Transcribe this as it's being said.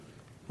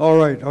All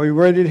right, are you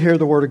ready to hear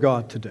the Word of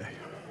God today?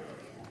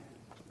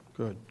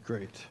 Good,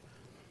 great.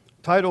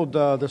 Titled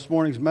this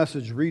morning's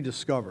message,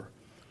 Rediscover,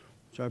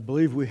 which I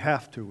believe we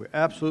have to. We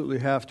absolutely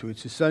have to.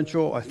 It's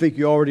essential. I think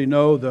you already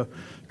know the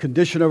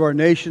condition of our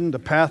nation, the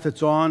path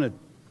it's on. It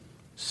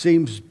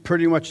seems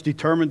pretty much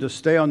determined to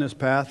stay on this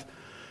path.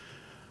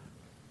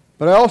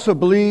 But I also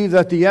believe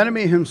that the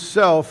enemy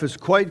himself is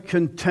quite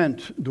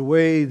content the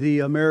way the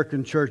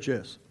American church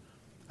is.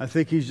 I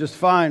think he's just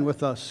fine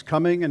with us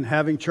coming and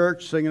having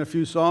church, singing a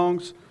few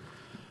songs,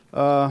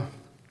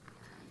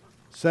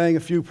 saying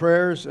a few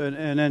prayers,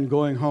 and then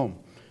going home.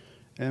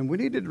 And we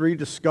need to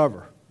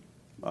rediscover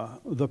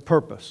the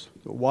purpose,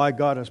 why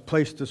God has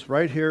placed us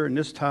right here in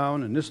this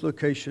town, in this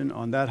location,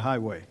 on that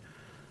highway.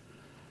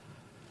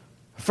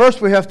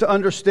 First, we have to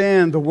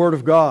understand the Word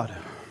of God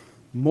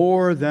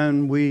more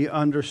than we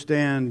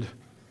understand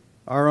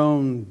our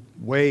own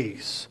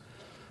ways.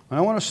 And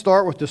I want to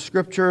start with the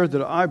scripture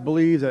that I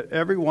believe that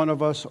every one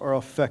of us are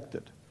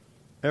affected.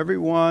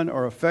 Everyone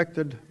are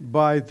affected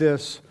by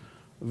this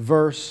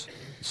verse,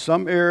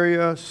 some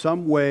area,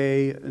 some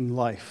way in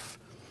life.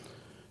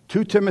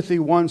 2 Timothy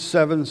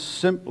 1:7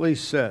 simply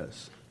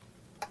says,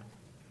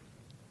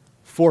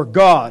 "For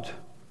God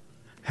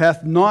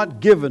hath not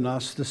given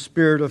us the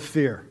spirit of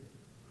fear."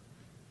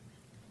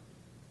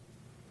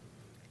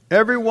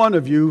 Every one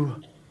of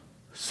you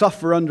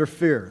suffer under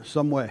fear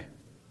some way,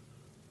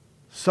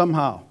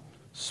 somehow.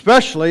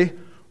 Especially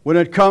when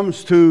it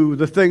comes to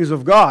the things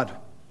of God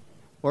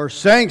or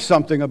saying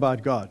something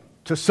about God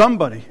to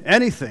somebody,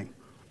 anything,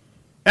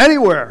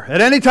 anywhere, at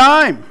any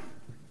time.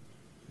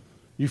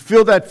 You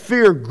feel that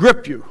fear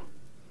grip you.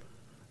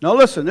 Now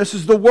listen, this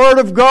is the Word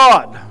of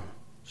God.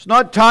 It's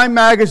not Time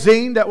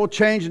magazine that will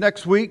change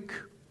next week,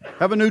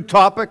 have a new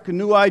topic, a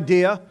new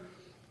idea.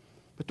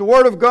 But the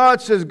Word of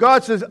God says,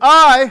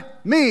 I,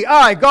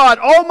 God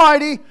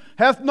Almighty,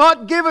 hath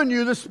not given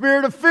you the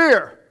spirit of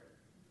fear.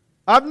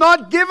 I've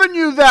not given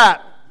you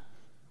that.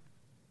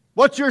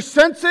 What you're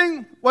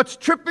sensing, what's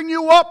tripping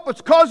you up,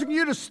 what's causing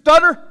you to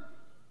stutter,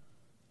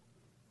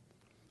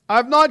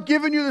 I've not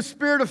given you the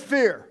spirit of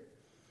fear,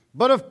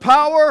 but of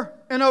power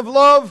and of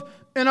love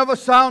and of a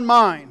sound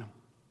mind.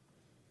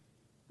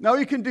 Now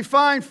you can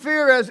define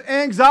fear as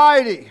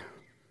anxiety.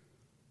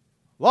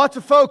 Lots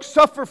of folks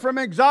suffer from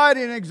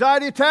anxiety and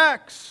anxiety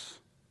attacks.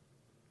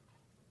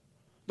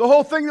 The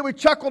whole thing that we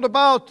chuckled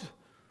about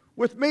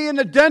with me and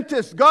the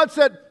dentist, God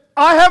said,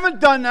 I haven't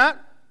done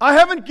that. I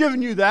haven't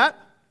given you that.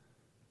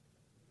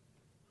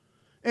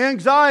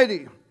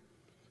 Anxiety,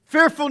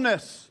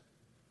 fearfulness,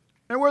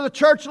 and where the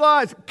church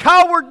lies,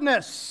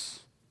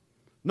 cowardness.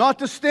 Not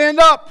to stand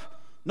up,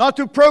 not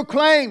to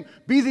proclaim,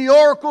 be the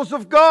oracles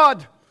of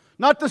God,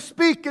 not to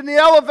speak in the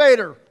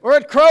elevator or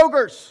at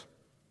Kroger's.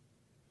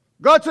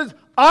 God says,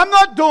 I'm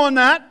not doing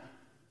that.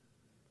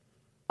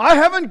 I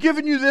haven't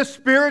given you this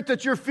spirit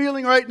that you're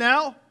feeling right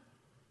now.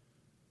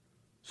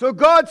 So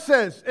God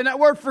says, and that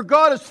word for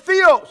God is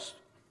theos.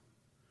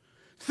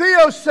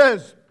 Theos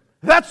says,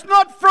 that's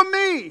not from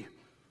me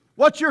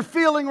what you're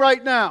feeling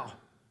right now.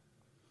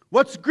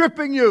 What's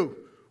gripping you,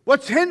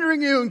 what's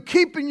hindering you and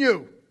keeping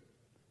you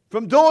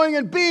from doing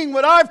and being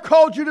what I've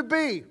called you to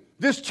be.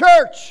 This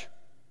church,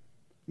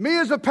 me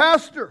as a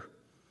pastor.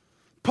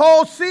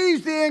 Paul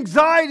sees the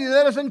anxiety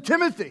that is in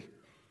Timothy.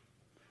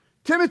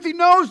 Timothy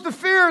knows the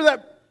fear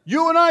that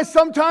you and I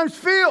sometimes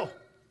feel.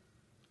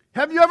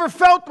 Have you ever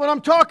felt what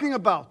I'm talking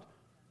about?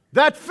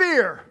 That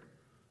fear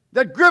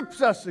that grips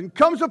us and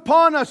comes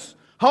upon us,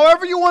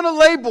 however you want to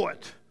label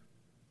it.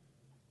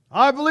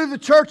 I believe the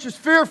church is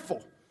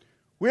fearful.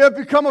 We have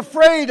become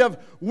afraid of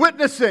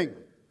witnessing,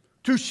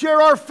 to share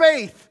our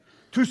faith,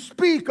 to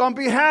speak on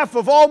behalf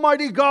of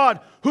Almighty God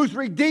who's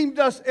redeemed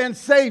us and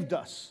saved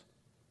us.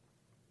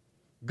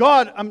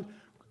 God, I'm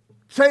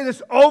saying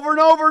this over and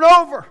over and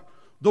over.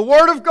 The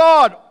Word of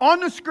God on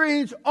the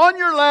screens, on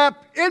your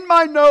lap, in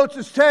my notes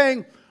is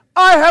saying,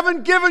 I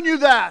haven't given you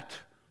that.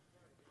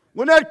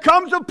 When that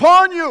comes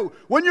upon you,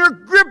 when you're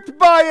gripped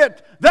by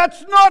it,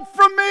 that's not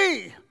from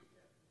me,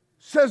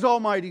 says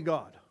Almighty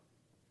God.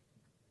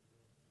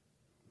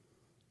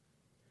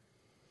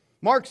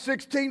 Mark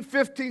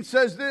 16:15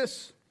 says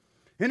this,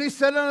 and he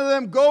said unto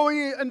them, go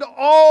ye into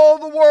all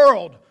the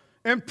world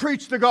and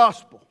preach the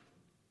gospel.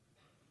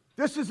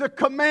 This is a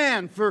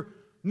command for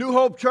New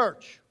Hope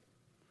Church.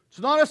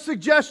 It's not a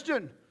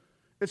suggestion.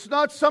 It's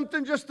not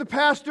something just the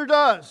pastor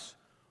does,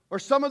 or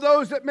some of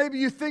those that maybe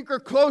you think are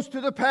close to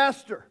the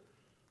pastor.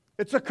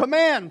 It's a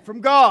command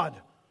from God.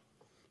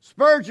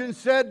 Spurgeon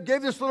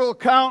gave this little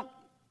account.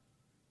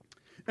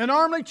 An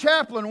army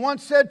chaplain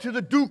once said to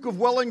the Duke of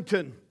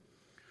Wellington,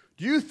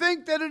 do you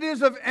think that it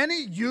is of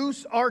any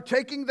use our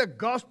taking the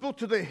gospel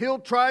to the hill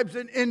tribes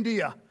in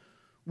India?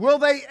 Will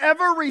they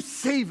ever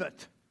receive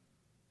it?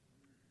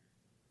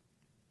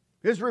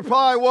 His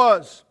reply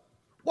was,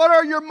 what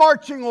are your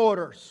marching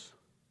orders?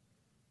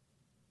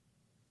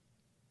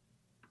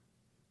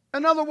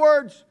 In other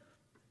words,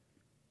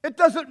 it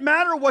doesn't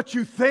matter what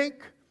you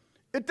think.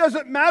 It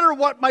doesn't matter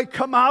what might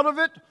come out of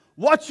it.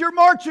 What's your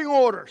marching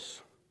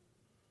orders?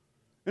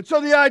 And so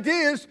the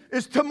idea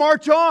is to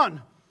march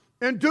on.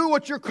 and do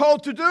what you're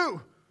called to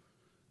do.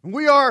 And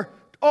we are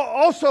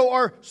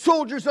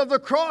soldiers of the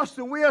cross,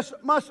 and we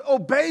must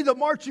obey the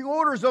marching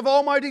orders of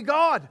Almighty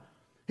God.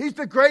 He's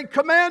the great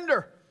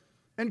commander.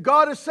 And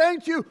God is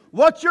saying to you,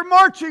 what's your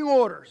marching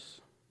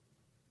orders?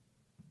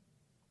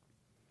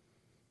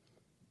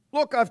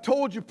 Look, I've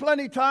told you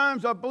plenty of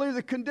times, I believe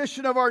the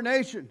condition of our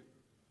nation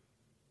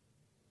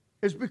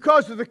is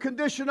because of the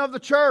condition of the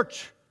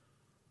church.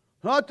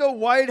 Not the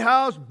White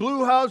House,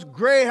 Blue House,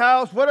 Gray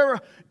House, whatever.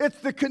 It's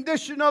the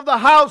condition of the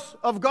house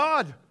of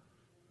God.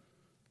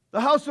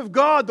 The house of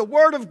God, the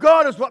Word of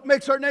God is what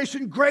makes our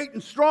nation great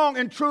and strong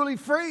and truly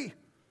free.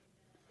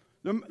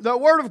 The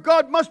Word of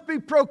God must be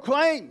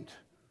proclaimed.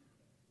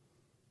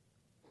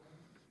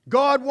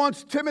 God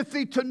wants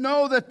Timothy to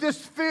know that this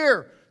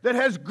fear that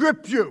has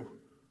gripped you,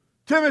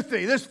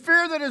 Timothy, this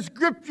fear that has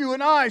gripped you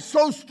and I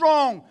so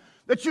strong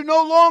that you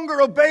no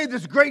longer obey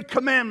this great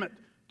commandment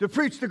to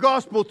preach the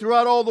gospel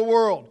throughout all the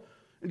world.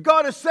 And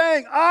God is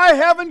saying, I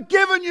haven't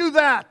given you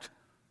that.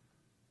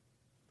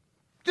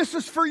 This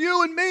is for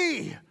you and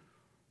me.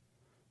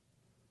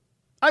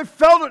 I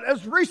felt it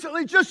as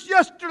recently, just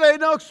yesterday,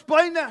 and I'll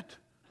explain that.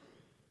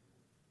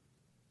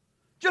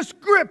 Just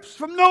grips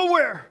from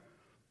nowhere.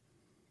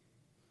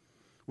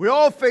 We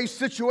all face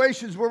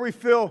situations where we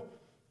feel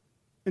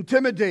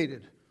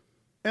intimidated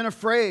and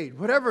afraid,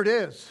 whatever it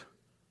is.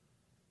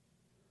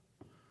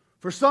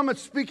 For some,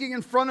 it's speaking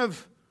in front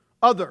of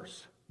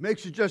others.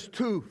 Makes you just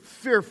too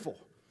fearful.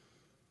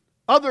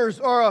 Others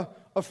are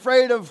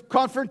afraid of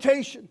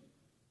confrontation.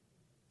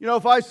 You know,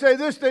 if I say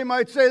this, they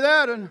might say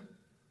that. And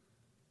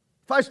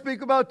if I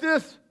speak about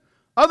this,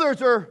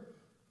 others are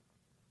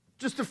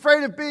just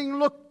afraid of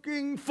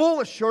looking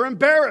foolish or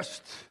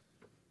embarrassed.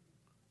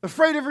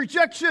 Afraid of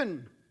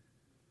rejection.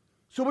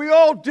 So we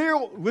all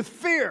deal with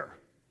fear.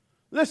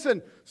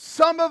 Listen,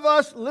 some of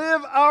us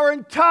live our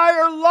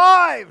entire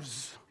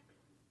lives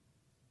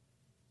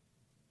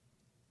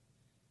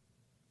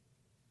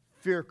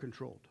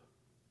fear-controlled.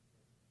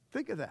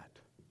 Think of that.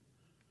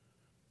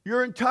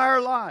 Your entire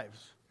lives.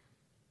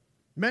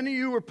 Many of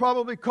you were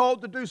probably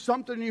called to do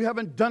something and you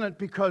haven't done it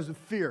because of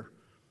fear.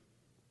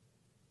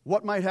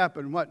 What might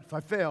happen? What if I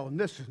fail? And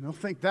this, and they'll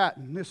think that,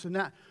 and this and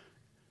that.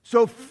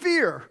 So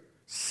fear,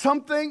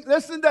 something,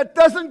 listen, that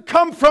doesn't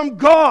come from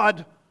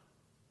God,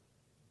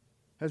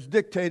 has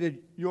dictated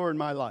your and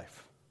my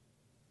life.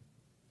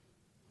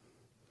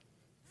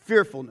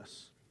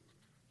 Fearfulness.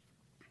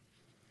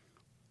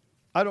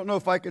 I don't know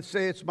if I could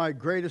say it's my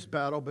greatest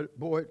battle, but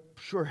boy, it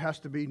sure has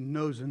to be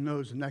nose and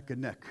nose, neck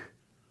and neck.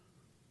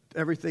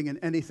 Everything and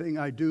anything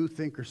I do,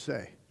 think, or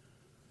say.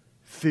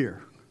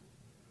 Fear.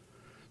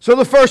 So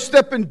the first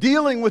step in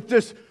dealing with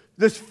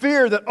this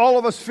fear that all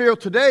of us feel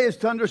today is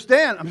to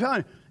understand, I'm telling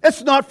you,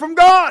 it's not from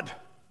God.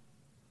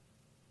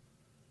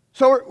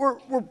 So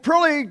we're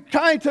really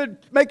trying to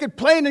make it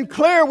plain and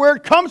clear where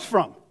it comes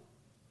from.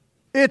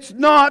 It's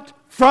not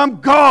from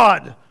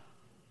God.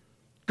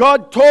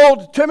 God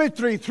told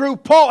Timothy through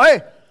Paul,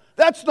 hey,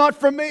 that's not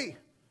from me.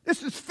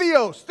 This is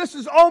Theos. This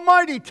is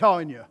Almighty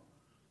telling you.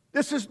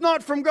 This is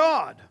not from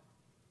God.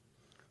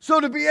 So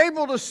to be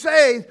able to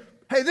say,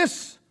 hey,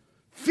 this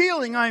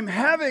feeling I'm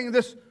having,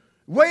 this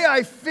way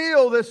I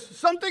feel, this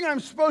something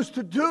I'm supposed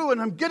to do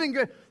and I'm getting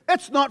it,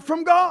 it's not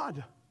from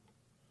God.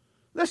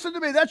 Listen to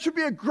me, that should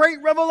be a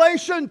great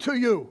revelation to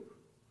you.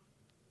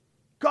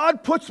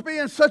 God puts me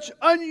in such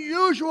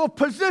unusual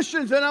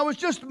positions, and I was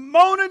just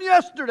moaning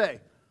yesterday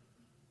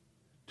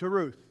to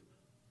Ruth,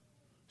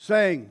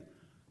 saying,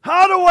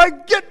 how do I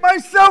get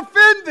myself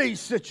in these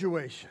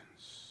situations?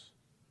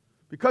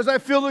 Because I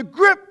feel the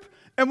grip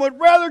and would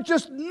rather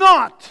just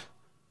not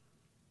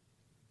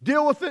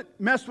deal with it,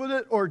 mess with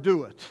it, or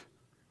do it.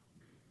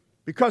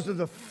 Because of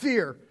the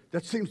fear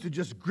that seems to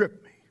just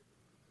grip me.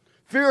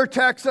 Fear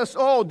attacks us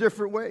all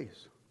different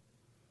ways.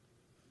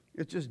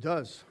 It just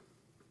does.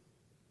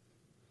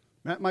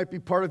 That might be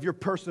part of your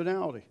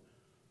personality.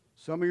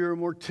 Some of you are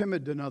more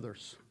timid than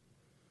others.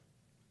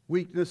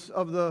 Weakness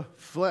of the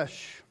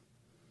flesh.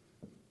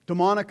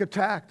 Demonic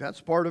attack, that's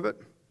part of it.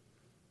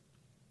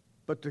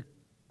 But the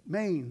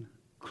main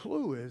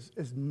clue is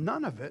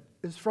none of it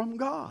is from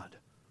God.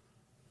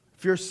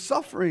 If you're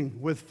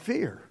suffering with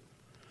fear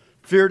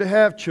to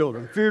have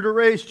children, fear to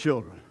raise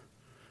children,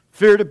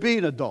 fear to be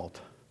an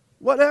adult,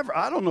 whatever,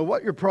 I don't know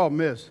what your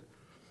problem is.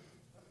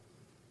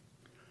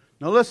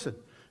 Now listen,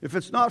 if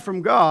it's not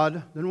from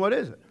God, then what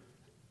is it?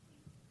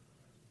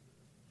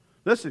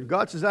 Listen,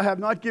 God says, I have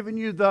not given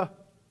you the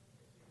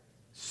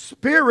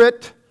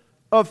spirit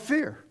of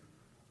fear.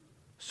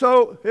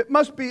 So it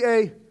must be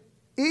an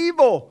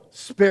evil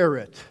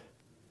spirit.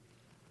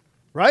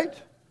 Right?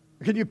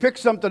 Can you pick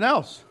something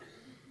else?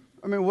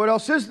 I mean, what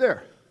else is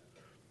there?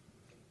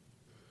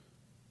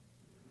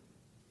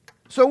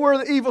 So where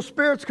do the evil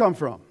spirits come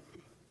from?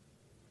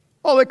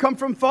 Oh, they come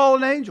from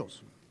fallen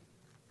angels.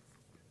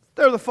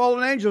 They're the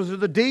fallen angels, they're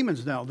the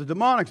demons now, the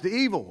demonics, the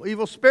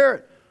evil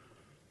spirit.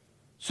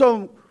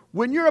 So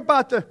when you're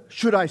about to,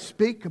 should I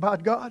speak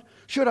about God?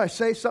 Should I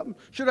say something?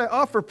 Should I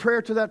offer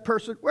prayer to that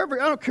person?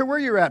 Wherever, I don't care where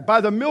you're at, by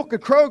the milk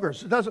at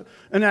Kroger's,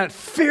 and that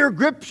fear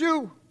grips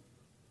you.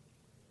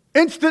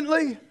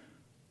 instantly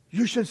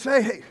you should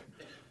say, hey,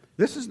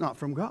 this is not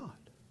from God.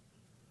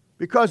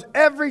 Because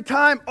every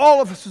time,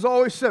 all of us has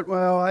always said,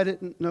 well, I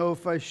didn't know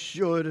if I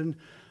should, and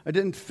I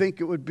didn't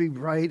think it would be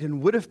right,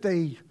 and what if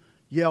they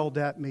yelled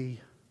at me?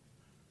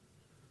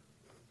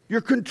 You're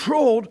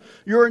controlled,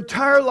 your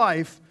entire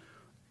life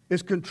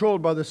is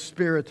controlled by the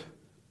spirit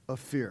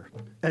of fear,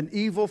 an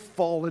evil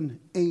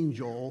fallen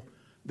angel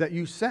that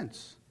you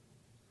sense.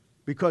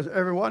 Because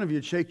every one of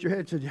you shake your head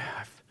and said,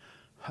 yeah,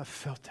 I've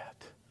felt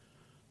that.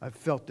 I've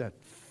felt that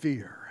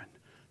fear, and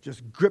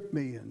just grip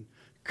me and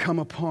come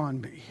upon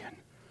me. And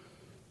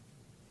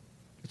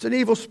it's an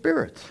evil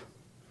spirit.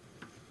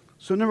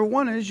 So number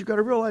one is you've got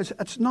to realize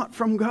that's not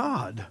from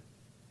God.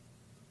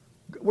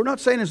 We're not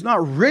saying it's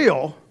not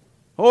real.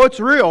 Oh, it's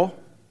real.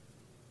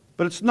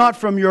 But it's not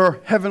from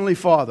your heavenly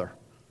Father.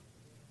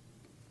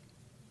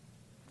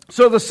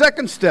 So the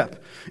second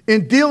step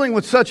in dealing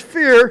with such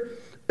fear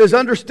is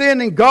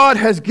understanding God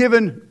has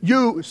given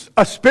you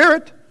a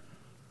spirit.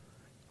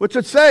 Which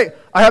would say,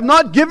 I have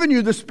not given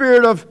you the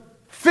spirit of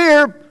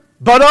fear,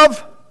 but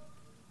of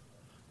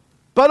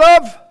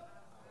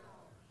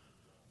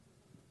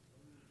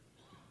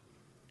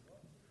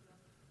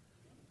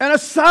and a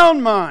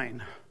sound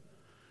mind.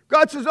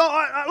 God says,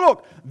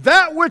 look,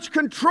 that which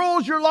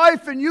controls your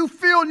life and you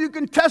feel you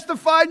can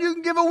testify and you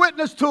can give a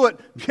witness to it.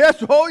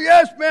 Yes, oh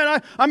yes,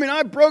 man.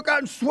 I broke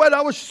out in sweat.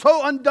 I was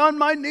so undone.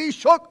 My knees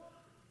shook.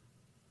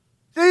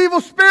 The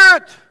evil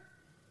spirit.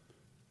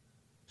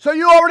 So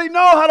you already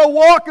know how to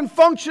walk and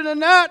function in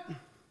that.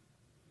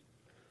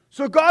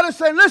 So God is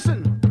saying,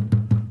 listen,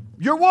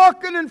 you're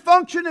walking and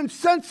functioning and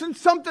sensing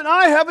something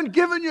I haven't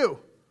given you.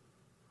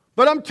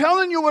 But I'm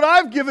telling you what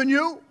I've given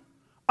you.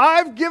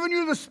 I've given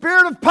you the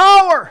spirit of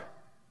power.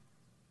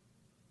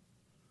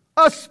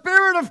 A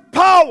spirit of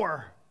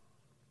power.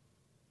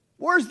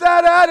 Where's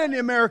that at in the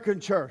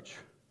American church?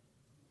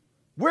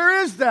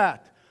 Where is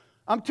that?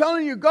 I'm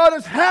telling you, God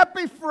is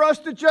happy for us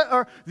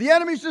or the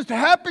enemy's just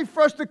happy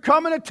for us to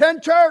come and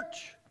attend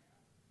church.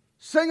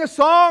 Sing a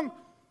song,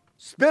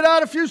 spit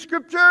out a few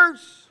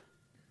scriptures.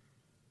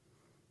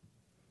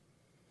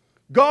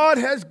 God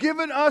has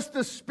given us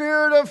the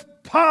spirit of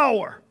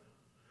power.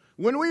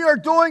 When we are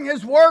doing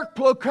His work,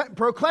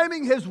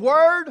 proclaiming His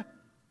word,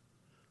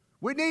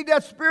 we need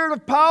that spirit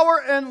of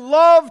power and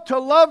love to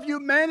love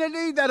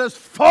humanity that is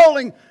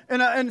falling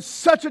in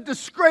such a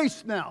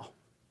disgrace now.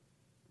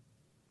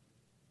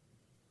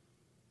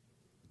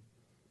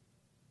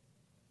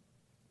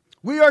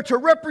 We are to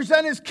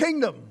represent His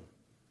kingdom.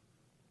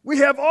 We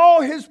have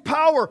all His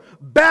power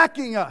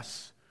backing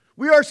us.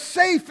 We are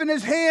safe in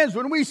His hands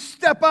when we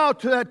step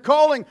out to that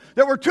calling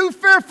that we're too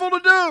fearful to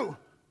do.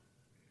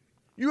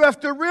 You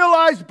have to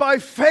realize by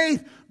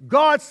faith,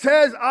 God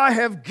says, I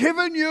have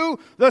given you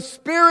the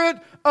spirit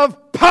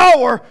of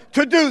power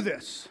to do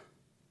this.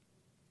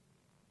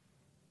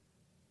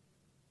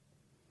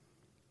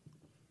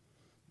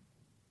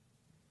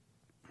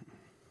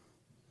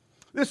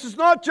 This is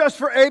not just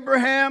for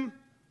Abraham,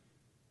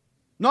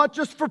 not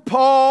just for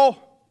Paul,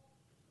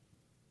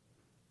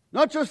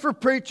 not just for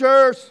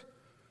preachers.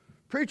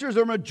 Preachers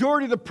are a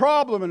majority of the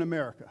problem in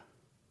America.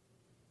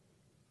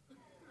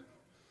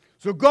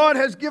 So God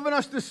has given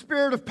us the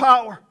spirit of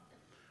power.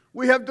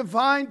 We have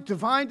divined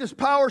His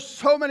power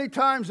so many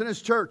times in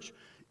His church.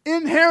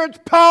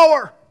 Inherent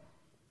power.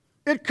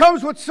 It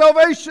comes with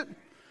salvation.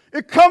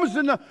 It comes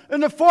in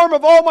the form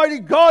of Almighty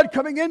God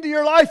coming into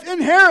your life.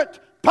 Inherent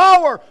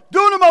power.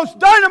 Dunamos,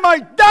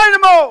 dynamite,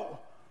 dynamo.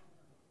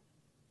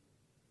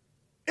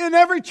 In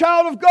every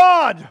child of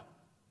God.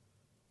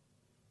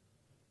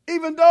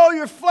 Even though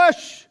your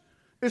flesh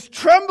is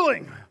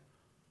trembling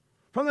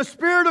from the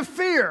spirit of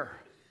fear.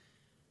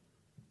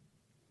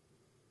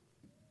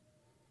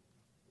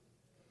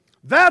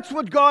 That's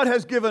what God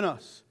has given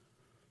us.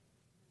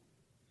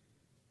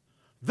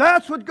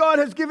 That's what God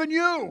has given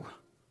you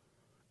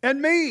and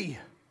me.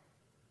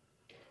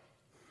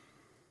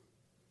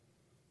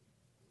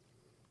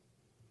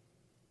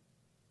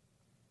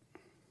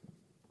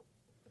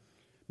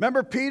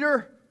 Remember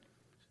Peter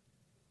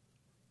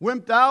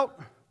wimped out?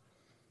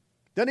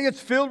 Then he gets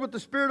filled with the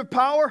spirit of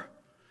power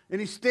and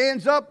he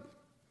stands up.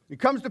 It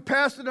comes to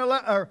pass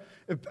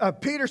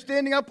Peter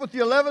standing up with the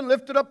 11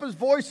 lifted up his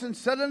voice and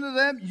said unto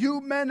them,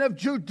 you men of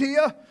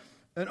Judea,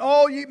 and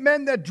all ye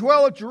men that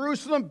dwell at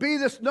Jerusalem, be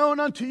this known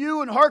unto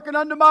you, and hearken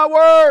unto my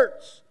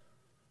words.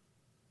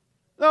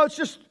 No, it's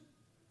just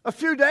a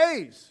few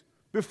days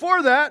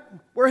before that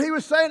where he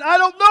was saying, I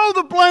don't know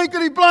the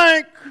blankety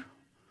blank.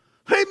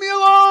 Leave me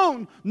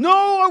alone.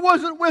 No, I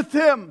wasn't with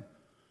him.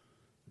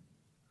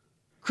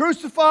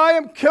 Crucify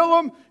him, kill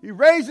him. He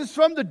raises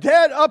from the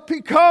dead. Up he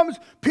comes.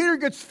 Peter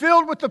gets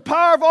filled with the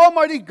power of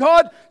Almighty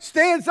God,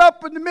 stands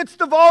up in the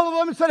midst of all of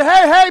them and said,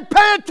 hey,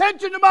 pay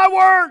attention to my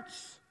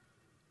words.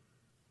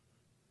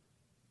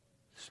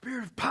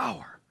 Spirit of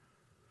power.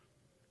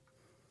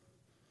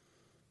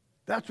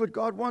 That's what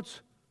God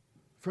wants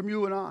from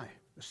you and I.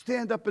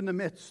 Stand up in the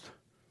midst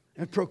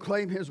and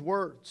proclaim His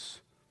words.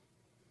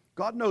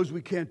 God knows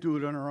we can't do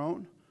it on our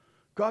own.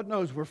 God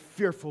knows we're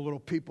fearful little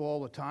people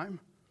all the time.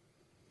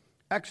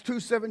 Acts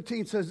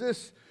 2:17 says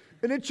this,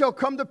 and it shall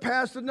come to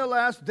pass in the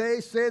last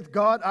days, saith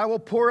God, I will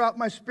pour out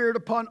my Spirit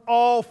upon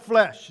all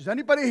flesh. Is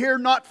anybody here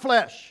not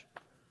flesh?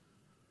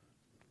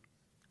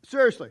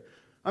 Seriously.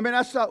 I mean,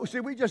 that's not, see,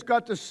 we just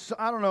got this,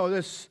 I don't know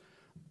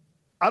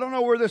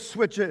where this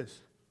switch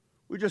is.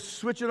 We just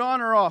switch it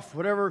on or off,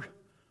 whatever.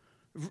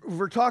 If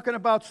we're talking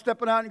about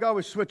stepping out in God,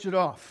 we switch it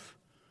off.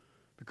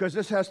 Because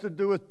this has to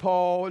do with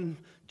Paul and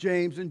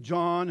James and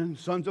John and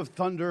sons of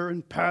thunder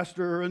and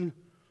pastor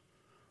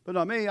but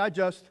not me, I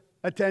just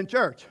attend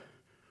church.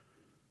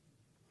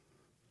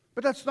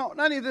 But that's not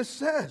what any of this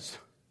says.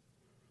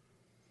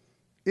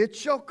 It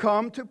shall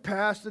come to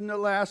pass in the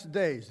last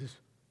days.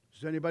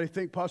 Does anybody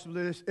think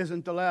possibly this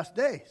isn't the last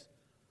days?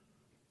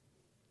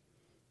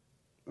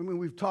 I mean,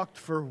 we've talked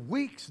for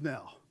weeks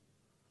now.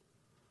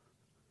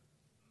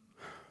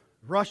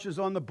 Russia's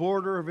on the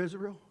border of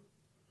Israel.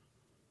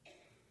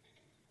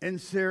 In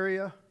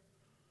Syria.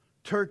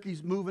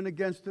 Turkey's moving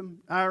against them.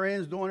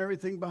 Iran's doing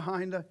everything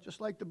behind us.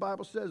 Just like the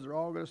Bible says, they're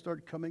all going to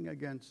start coming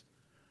against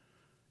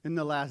in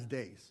the last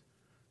days.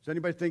 Does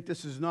anybody think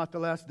this is not the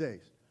last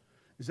days?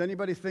 Does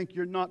anybody think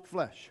you're not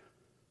flesh?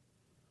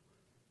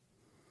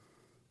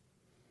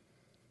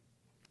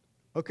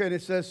 Okay, and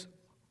it says,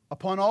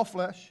 upon all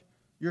flesh,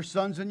 your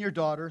sons and your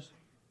daughters.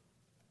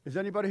 Is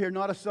anybody here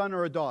not a son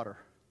or a daughter?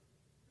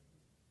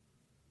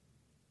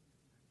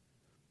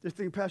 They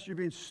think, Pastor, you're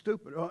being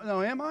stupid. Oh,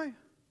 no, am I?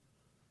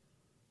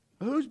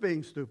 Who's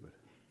being stupid?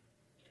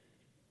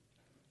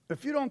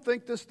 If you don't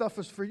think this stuff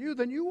is for you,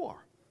 then you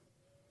are.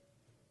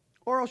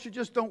 Or else you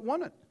just don't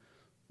want it.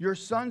 Your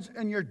sons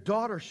and your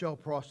daughters shall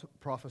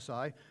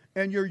prophesy,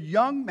 and your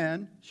young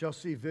men shall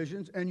see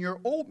visions, and your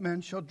old men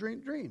shall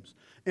dream dreams.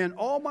 And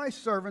all my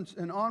servants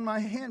and on my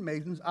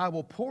handmaidens I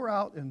will pour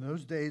out in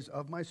those days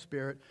of my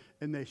Spirit,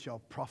 and they shall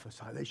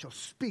prophesy. They shall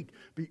speak,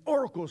 be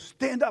oracles,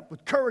 stand up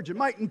with courage and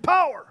might and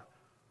power.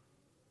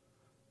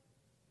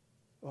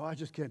 Oh, I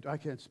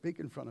can't speak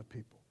in front of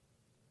people.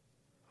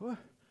 What?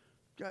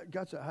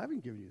 God said, I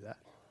haven't given you that.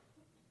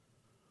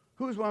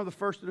 Who was one of the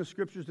first in the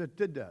scriptures that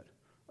did that?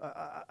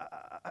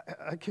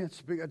 I can't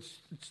speak. It's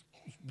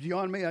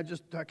beyond me. I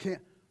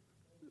can't.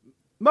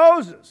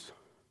 Moses.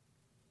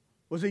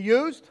 Was he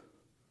used?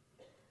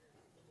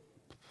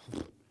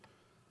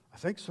 I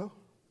think so.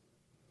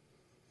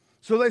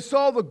 So they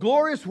saw the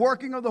glorious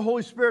working of the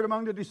Holy Spirit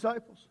among the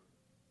disciples.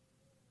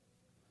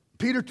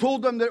 Peter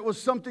told them that it was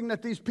something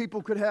that these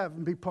people could have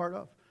and be part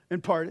of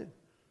and part in.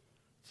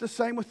 It's the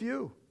same with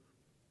you.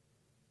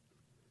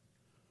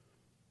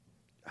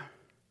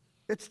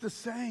 It's the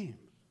same.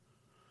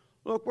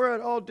 Look, we're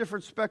at all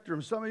different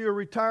spectrums. Some of you are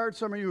retired.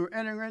 Some of you are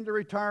entering into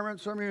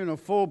retirement. Some of you are in a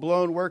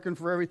full-blown working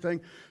for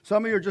everything.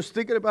 Some of you are just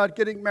thinking about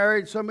getting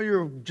married. Some of you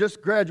are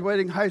just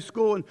graduating high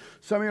school. And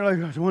some of you are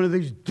like, one of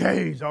these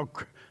days I'll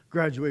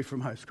graduate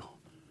from high school.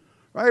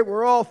 Right?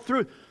 We're all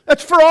through.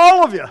 That's for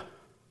all of you.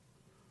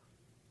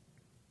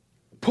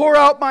 Pour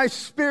out my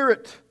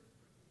Spirit.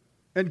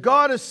 And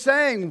God is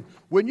saying,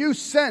 when you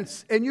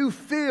sense and you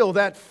feel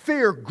that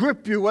fear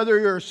grip you, whether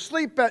you're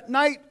asleep at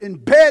night in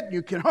bed,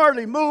 you can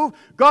hardly move,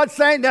 God's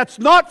saying, that's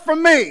not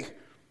from me.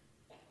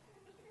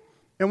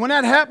 And when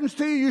that happens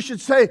to you, you should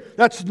say,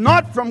 that's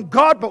not from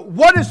God, but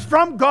what is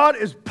from God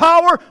is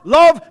power,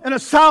 love, and a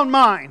sound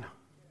mind.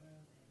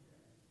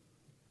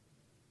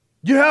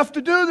 You have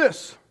to do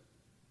this.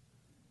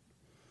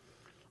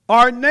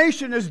 Our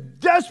nation is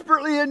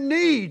desperately in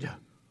need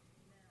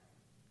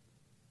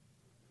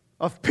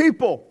of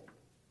people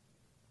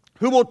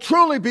who will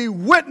truly be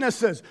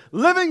witnesses,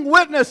 living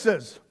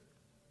witnesses.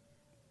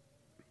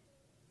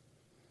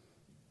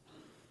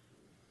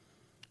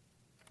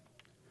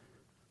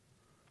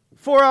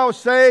 Before I was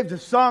saved,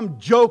 some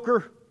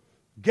joker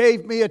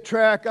gave me a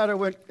tract. I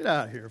went, get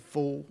out of here,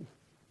 fool.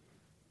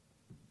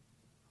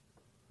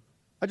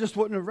 I just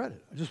wouldn't have read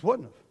it. I just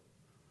wouldn't have.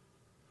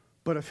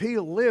 But if he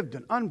lived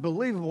an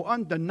unbelievable,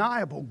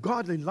 undeniable,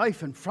 godly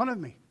life in front of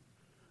me,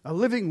 a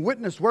living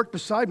witness worked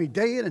beside me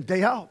day in and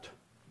day out.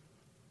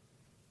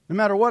 No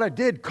matter what I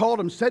did, called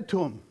him, said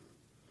to him,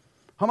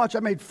 how much I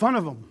made fun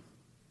of him.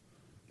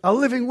 A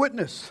living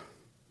witness.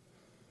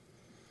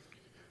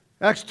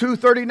 Acts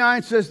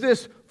 2:39 says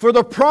this, for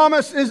the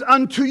promise is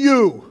unto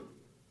you.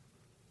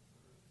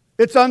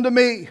 It's unto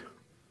me. It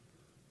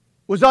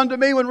was unto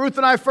me when Ruth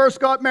and I first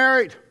got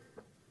married.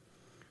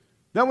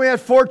 Then we had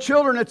 4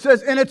 children. It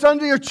says, and it's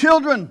unto your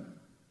children.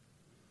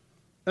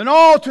 And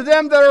all to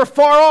them that are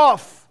far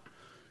off.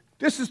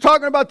 This is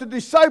talking about the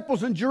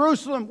disciples in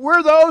Jerusalem.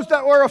 We're those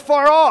that were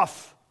afar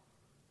off.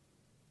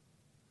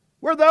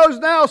 We're those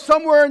now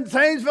somewhere in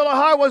Zanesville,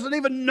 Ohio, wasn't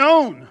even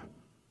known.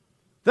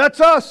 That's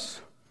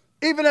us.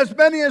 Even as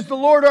many as the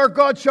Lord our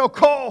God shall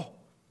call.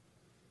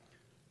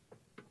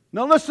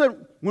 Now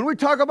listen, when we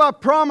talk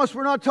about promise,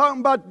 we're not talking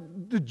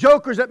about the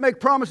jokers that make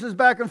promises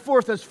back and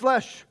forth as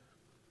flesh.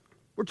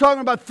 We're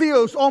talking about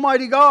Theos,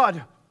 Almighty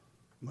God.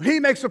 When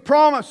He makes a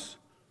promise,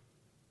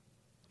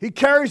 He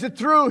carries it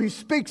through. He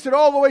speaks it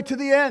all the way to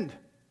the end.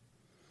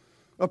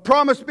 A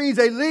promise means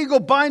a legal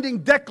binding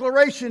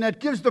declaration that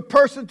gives the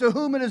person to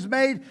whom it is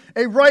made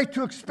a right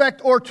to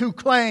expect or to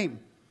claim.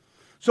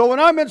 So when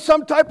I'm in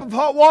some type of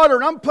hot water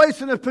and I'm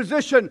placed in a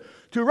position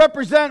to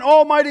represent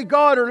Almighty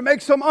God or to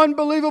make some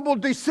unbelievable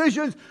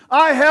decisions,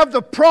 I have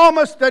the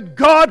promise that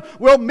God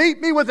will meet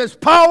me with His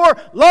power,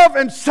 love,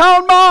 and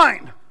sound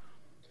mind.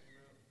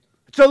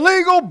 It's a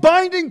legal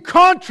binding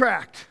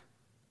contract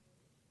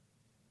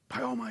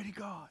by Almighty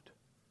God.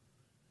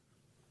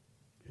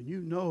 And you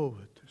know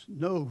that there's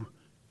no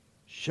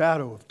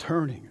shadow of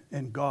turning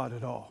in God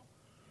at all.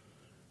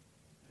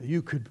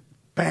 You could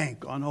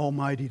bank on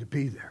Almighty to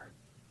be there.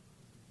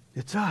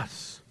 It's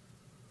us.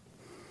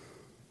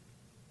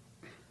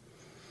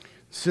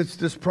 Since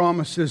this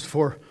promise is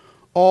for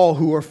all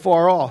who are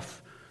far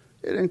off,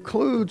 it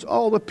includes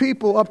all the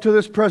people up to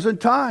this present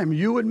time,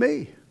 you and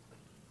me,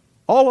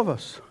 all of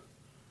us,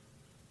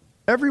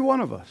 every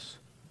one of us,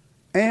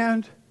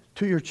 and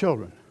to your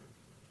children,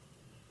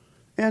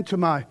 and to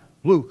my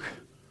Luke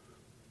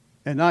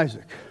and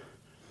Isaac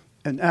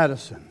and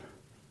Addison.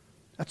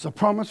 That's a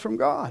promise from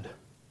God,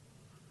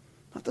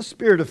 not the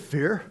spirit of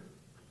fear.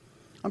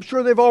 I'm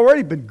sure they've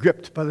already been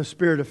gripped by the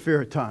spirit of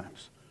fear at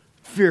times.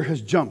 Fear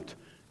has jumped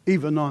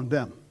even on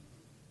them.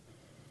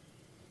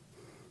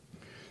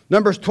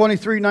 Numbers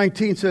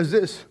 23:19 says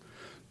this: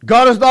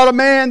 God is not a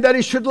man that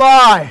He should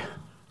lie.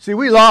 See,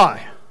 we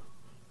lie.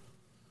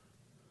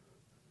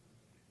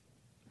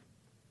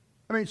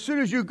 I mean, as soon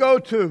as you go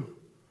to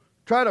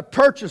try to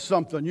purchase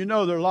something, you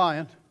know they're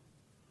lying.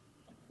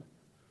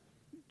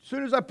 As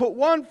soon as I put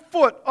one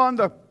foot on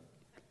the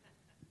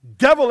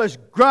devilish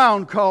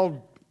ground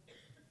called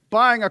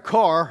buying a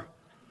car,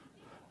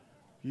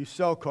 you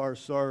sell cars,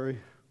 sorry.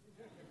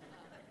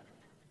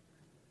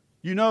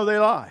 You know they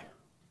lie.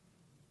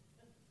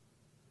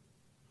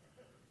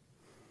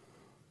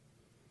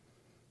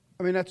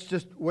 I mean, that's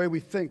just the way we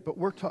think, but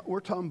we're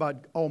talking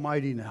about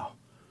Almighty now.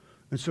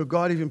 And so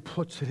God even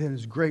puts it in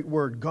His great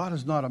word. God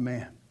is not a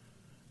man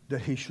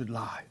that He should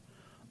lie.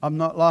 I'm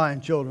not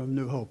lying, children of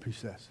New Hope, He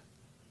says.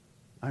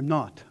 I'm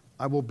not.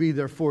 I will be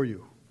there for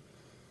you.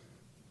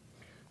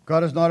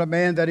 God is not a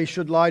man that He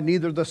should lie,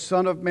 neither the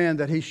Son of Man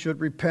that He should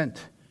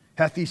repent.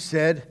 Hath He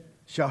said,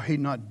 shall He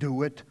not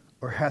do it?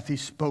 Or hath He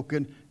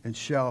spoken, and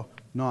shall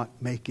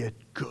not make it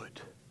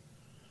good?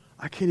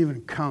 I can't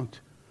even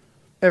count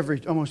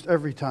almost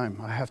every time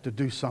I have to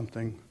do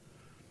something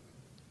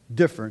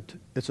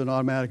different, it's an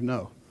automatic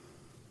no.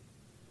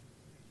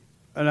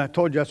 And I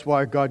told you that's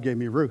why God gave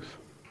me Ruth.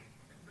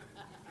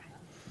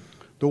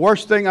 The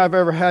worst thing I've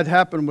ever had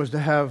happen was to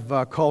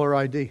have caller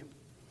ID.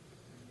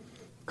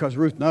 Because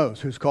Ruth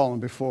knows who's calling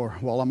before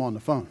while I'm on the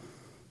phone.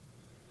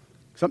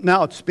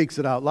 Now it speaks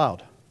it out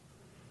loud.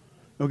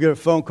 They'll get a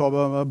phone call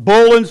about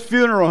Boland's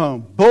Funeral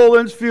Home.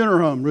 Boland's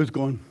Funeral Home. Ruth's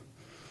going,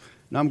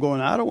 and I'm going,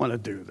 I don't want to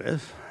do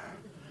this.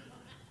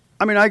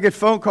 I mean, I get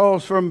phone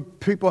calls from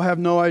people who have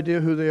no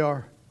idea who they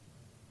are.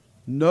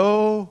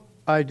 No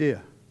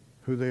idea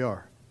who they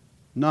are.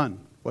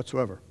 None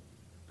whatsoever.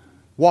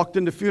 Walked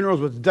into funerals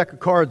with a deck of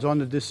cards on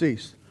the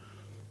deceased.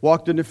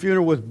 Walked into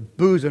funeral with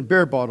booze and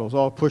beer bottles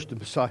all pushed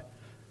aside.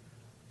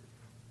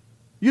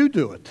 You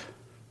do it.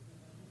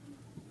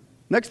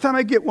 Next time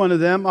I get one of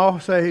them, I'll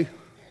say,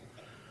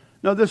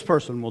 no, this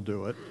person will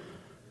do it.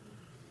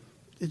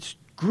 It's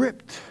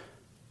gripped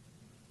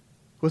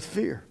with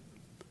fear.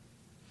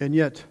 And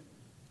yet,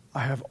 I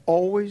have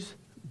always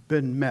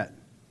been met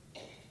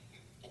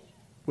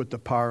with the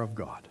power of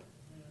God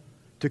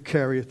to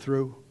carry it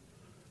through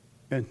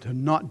and to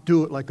not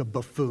do it like a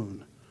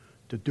buffoon,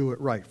 to do it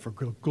right for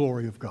the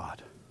glory of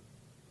God.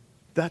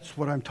 That's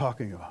what I'm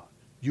talking about.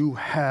 You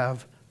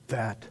have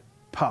that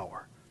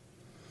power.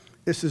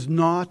 This is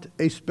not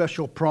a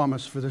special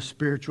promise for the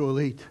spiritual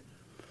elite.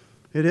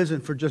 It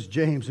isn't for just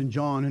James and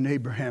John and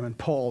Abraham and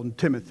Paul and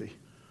Timothy.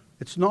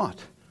 It's not.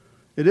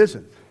 It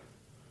isn't.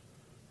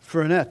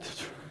 For Annette.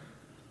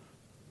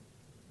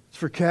 It's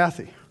for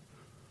Kathy.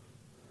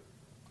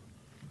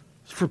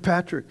 It's for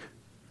Patrick.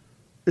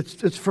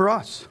 It's for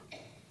us.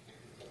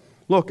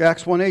 Look,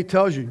 Acts 1:8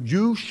 tells you,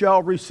 you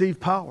shall receive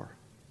power.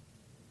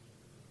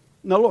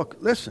 Now look,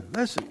 listen.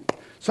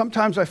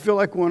 Sometimes I feel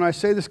like when I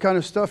say this kind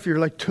of stuff, you're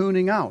like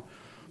tuning out.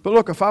 But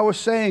look, if I was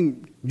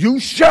saying, you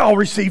shall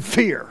receive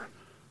fear,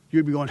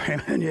 you'd be going,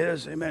 amen,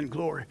 yes, amen,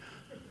 glory.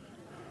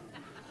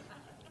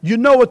 You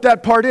know what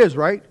that part is,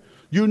 right?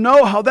 You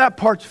know how that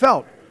part's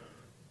felt.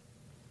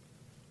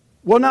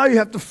 Well, now you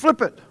have to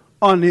flip it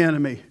on the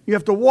enemy. You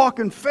have to walk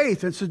in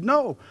faith and say,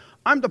 no,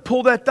 I'm to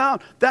pull that down.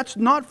 That's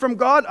not from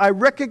God. I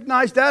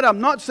recognize that.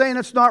 I'm not saying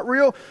it's not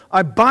real.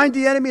 I bind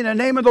the enemy in the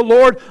name of the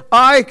Lord.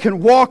 I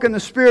can walk in the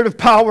spirit of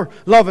power,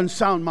 love, and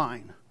sound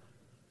mind.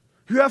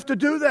 You have to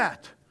do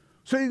that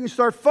so you can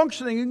start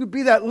functioning. You can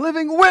be that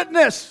living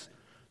witness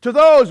to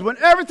those when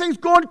everything's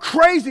going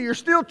crazy. You're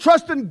still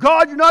trusting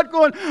God. You're not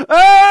going,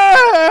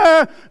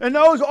 ah! And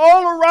those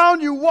all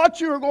around you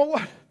watching are going,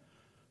 what?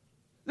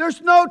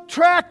 There's no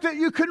track that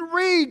you can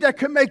read that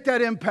can make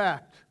that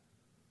impact.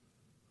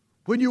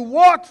 When you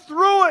walk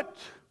through it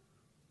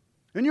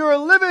and you're a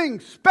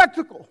living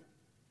spectacle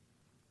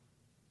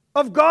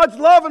of God's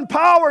love and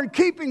power and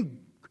keeping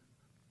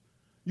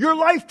your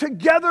life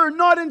together and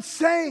not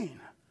insane,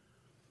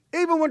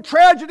 Even when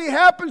tragedy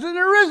happens and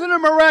there isn't a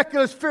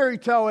miraculous fairy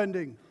tale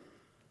ending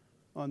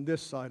on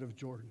this side of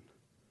Jordan,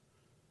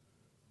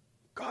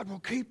 God will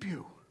keep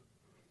you.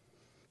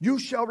 You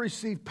shall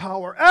receive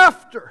power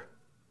after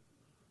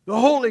the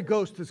Holy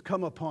Ghost has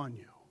come upon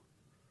you.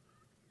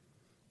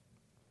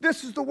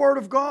 This is the Word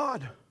of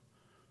God.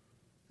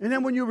 And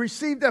then when you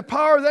receive that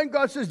power, then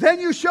God says, then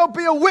you shall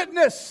be a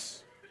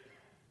witness.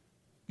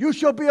 You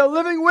shall be a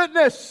living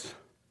witness.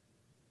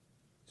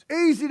 It's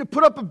easy to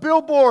put up a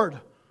billboard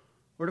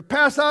or to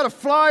pass out a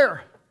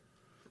flyer.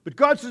 But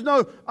God says,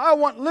 no, I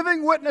want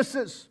living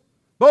witnesses,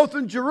 both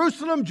in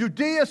Jerusalem,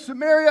 Judea,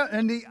 Samaria,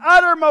 and the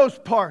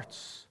uttermost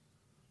parts.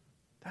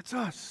 That's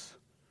us.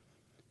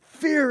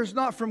 Fear is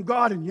not from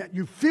God, and yet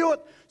you feel it,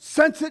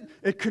 sense it,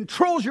 it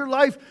controls your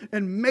life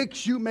and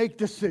makes you make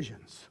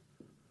decisions.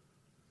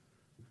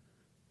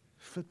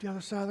 Flip the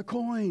other side of the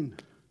coin.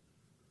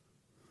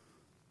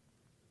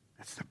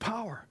 That's the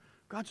power.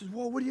 God says,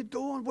 whoa, what are you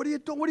doing? What are you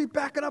doing? What are you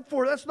backing up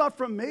for? That's not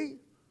from me.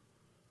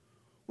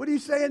 What are you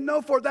saying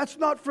no for? That's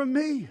not from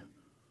me.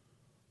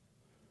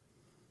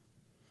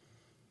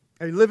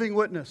 A living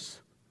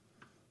witness.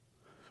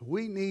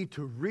 We need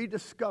to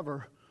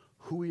rediscover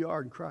who we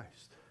are in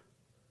Christ.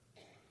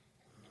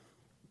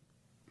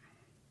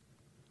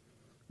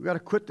 We've got to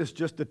quit this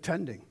just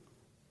attending.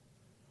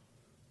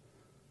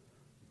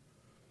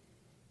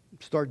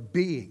 Start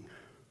being.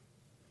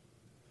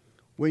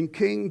 When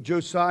King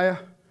Josiah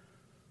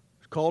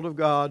was called of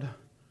God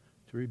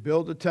to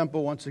rebuild the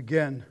temple once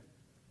again,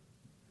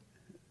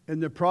 in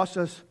the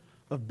process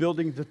of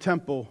building the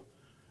temple,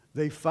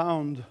 they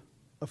found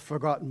a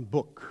forgotten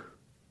book.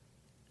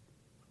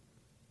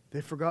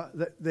 They forgot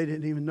that they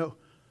didn't even know.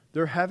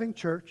 They're having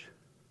church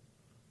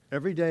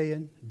every day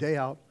in, day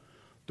out,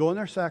 doing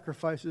their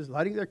sacrifices,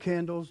 lighting their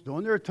candles,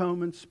 doing their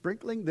atonements,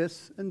 sprinkling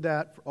this and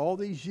that for all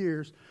these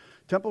years.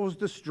 Temple was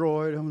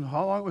destroyed. And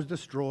how long it was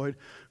destroyed?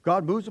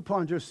 God moves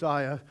upon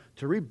Josiah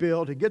to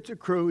rebuild. He gets a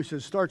crew. He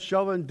says, start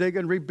shoveling,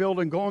 digging,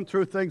 rebuilding, going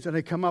through things. And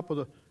they come up with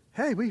a,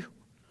 hey, we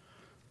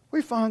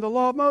found the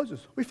law of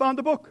Moses. We found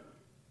the book.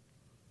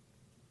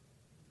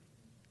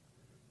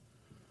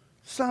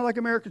 Sound like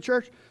American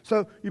church?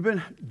 So you've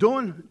been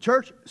doing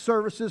church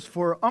services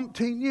for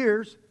umpteen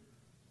years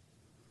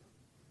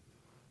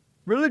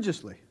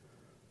religiously.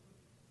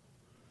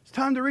 It's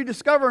time to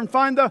rediscover and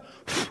find the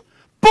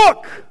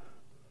book.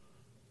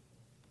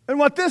 And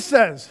what this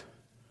says,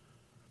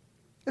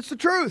 it's the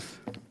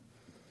truth.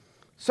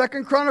 2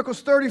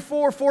 Chronicles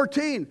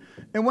 34:14.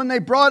 And when they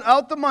brought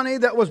out the money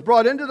that was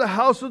brought into the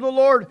house of the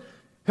Lord,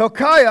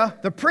 Hilkiah,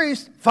 the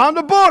priest, found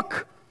a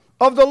book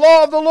of the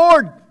law of the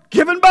Lord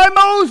given by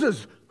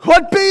Moses.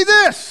 What be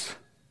this?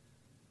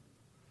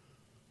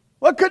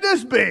 What could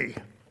this be?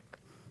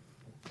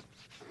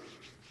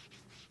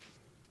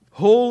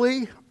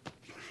 Holy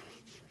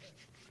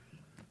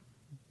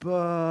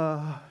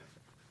bull.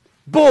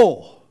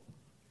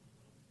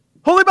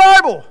 Holy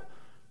Bible.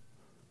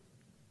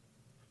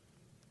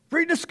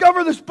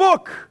 Rediscover this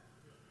book.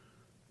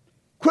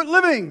 Quit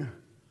living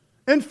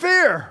in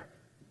fear.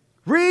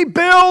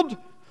 Rebuild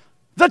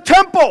the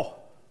temple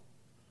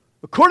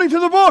according to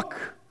the book.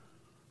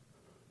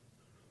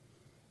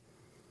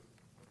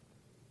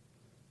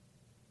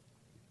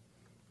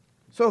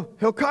 So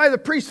Hilkiah the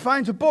priest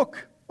finds a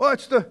book. Well,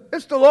 it's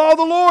the law of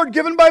the Lord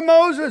given by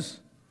Moses.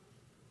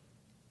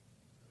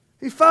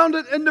 He found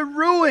it in the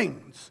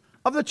ruins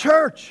of the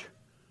church.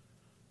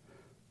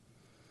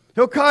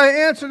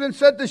 Hilkiah answered and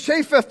said to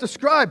Shaphat the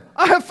scribe,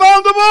 I have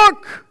found the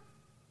book.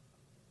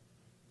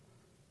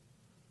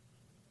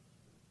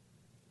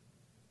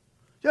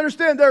 You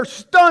understand? They're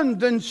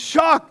stunned and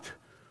shocked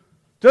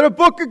that a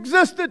book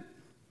existed.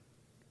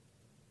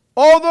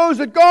 All those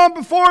that gone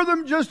before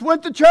them just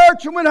went to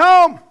church and went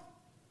home.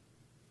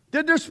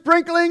 Did their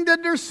sprinkling,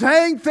 did their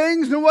saying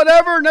things and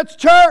whatever, and that's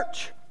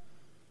church.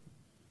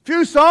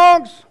 Few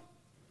songs.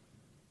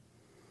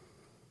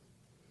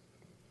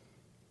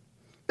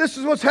 This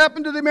is what's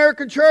happened to the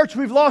American church.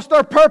 We've lost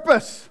our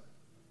purpose.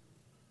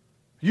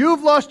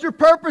 You've lost your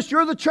purpose.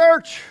 You're the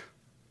church.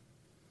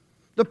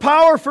 The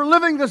power for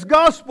living this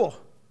gospel.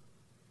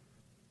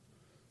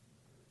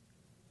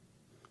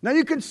 Now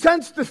you can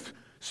sense the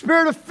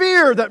spirit of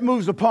fear that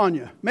moves upon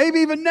you. Maybe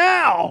even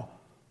now.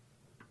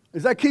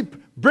 As I keep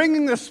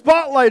bringing the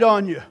spotlight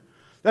on you.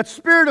 That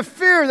spirit of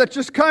fear that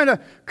just kind of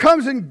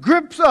comes and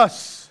grips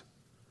us.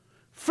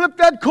 Flip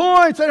that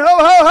coin. Say, ho, ho,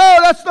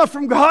 ho, that's not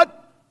from God.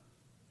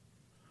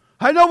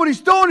 I know what he's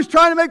doing. He's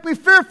trying to make me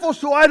fearful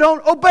so I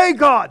don't obey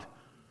God.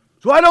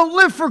 So I don't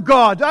live for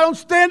God. I don't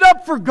stand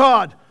up for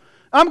God.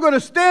 I'm going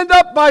to stand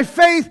up by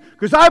faith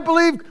because I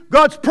believe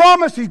God's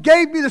promise. He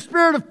gave me the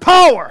spirit of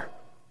power.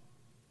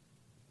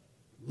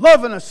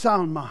 Love and a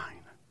sound mind.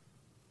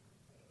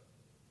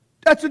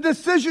 That's a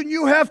decision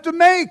you have to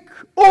make,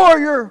 or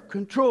you're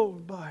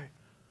controlled by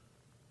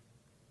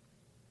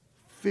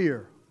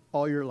fear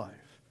all your life.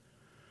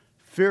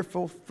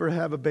 Fearful to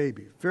have a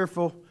baby.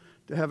 Fearful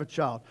to have a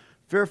child.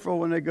 Fearful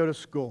when they go to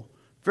school.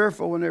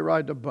 Fearful when they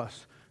ride the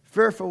bus.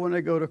 Fearful when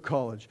they go to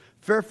college.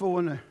 Fearful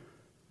when they...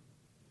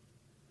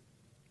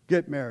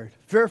 get married.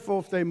 Fearful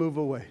if they move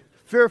away.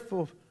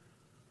 Fearful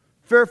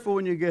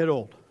when you get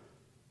old.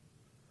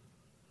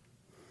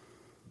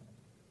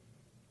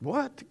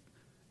 What?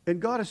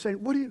 And God is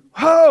saying,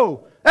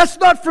 that's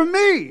not from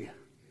me.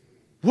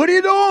 What are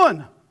you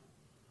doing?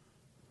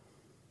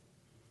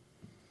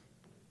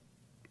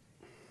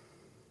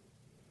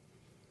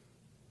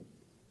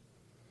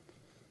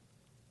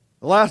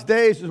 The last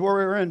days is where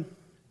we're in.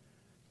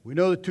 We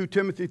know that 2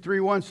 Timothy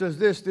 3:1 says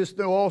this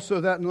know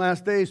also that in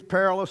last days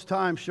perilous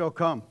times shall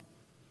come.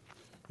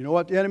 You know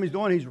what the enemy's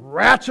doing? He's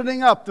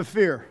ratcheting up the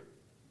fear.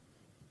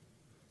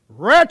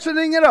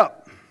 Ratcheting it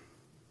up.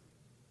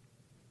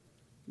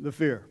 The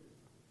fear.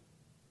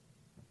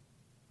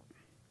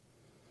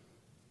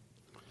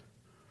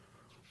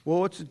 Well,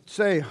 what's it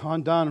say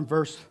on down in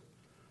verse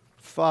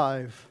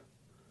 5?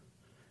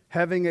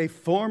 Having a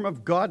form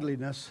of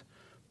godliness,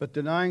 but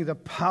denying the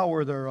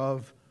power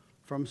thereof,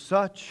 from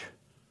such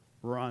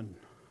run.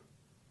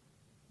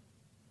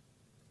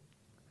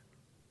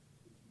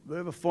 They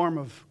have a form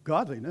of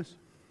godliness.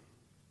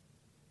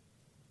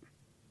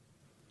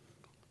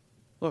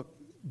 Look,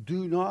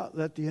 do not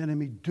let the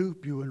enemy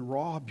dupe you and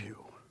rob you.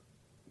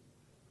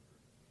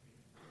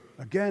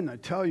 Again, I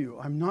tell you,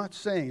 I'm not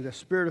saying the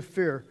spirit of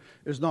fear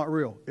is not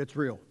real. It's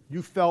real.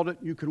 You felt it,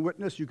 you can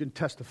witness, you can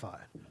testify.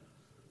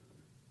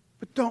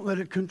 But don't let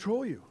it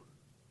control you.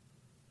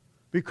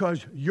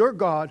 Because your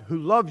God, who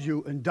loves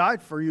you and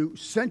died for you,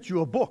 sent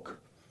you a book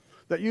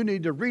that you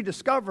need to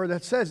rediscover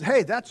that says,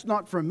 hey, that's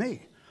not from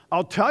me.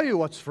 I'll tell you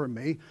what's from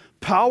me.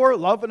 Power,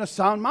 love, and a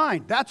sound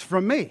mind. That's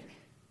from me.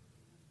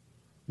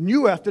 And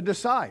you have to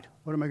decide,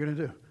 what am I going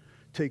to do?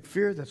 Take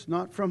fear that's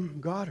not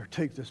from God, or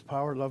take this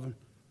power, love, and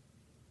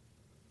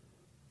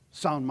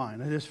sound mind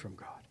that is from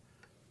God?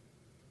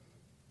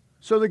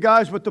 So the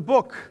guys with the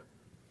book,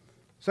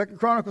 2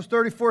 Chronicles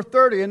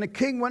 34:30, and the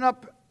king went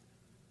up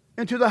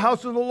into the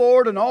house of the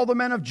Lord, and all the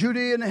men of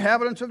Judea and the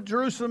inhabitants of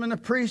Jerusalem, and the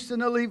priests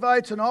and the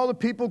Levites, and all the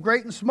people,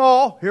 great and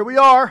small. Here we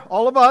are,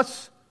 all of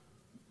us.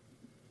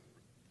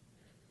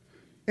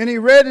 And he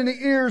read in the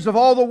ears of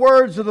all the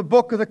words of the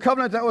book of the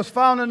covenant that was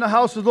found in the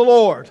house of the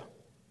Lord.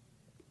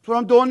 That's what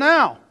I'm doing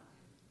now.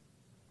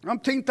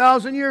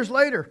 10,000 years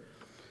later.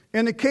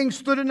 And the king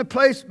stood in the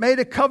place, made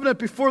a covenant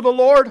before the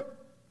Lord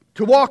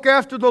to walk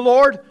after the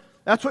Lord.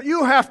 That's what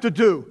you have to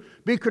do.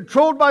 Be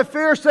controlled by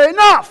fear, say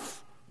enough.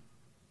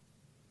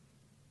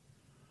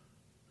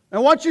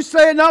 And once you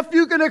say enough,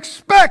 you can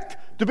expect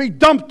to be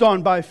dumped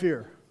on by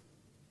fear.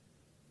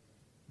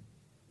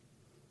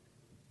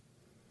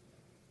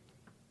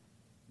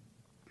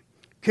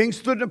 King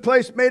stood in a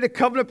place, made a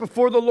covenant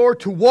before the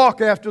Lord to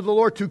walk after the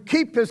Lord, to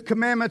keep his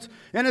commandments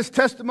and his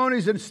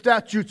testimonies and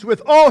statutes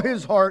with all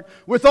his heart,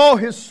 with all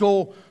his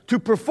soul, to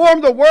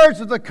perform the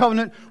words of the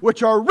covenant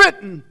which are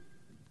written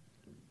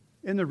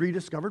in the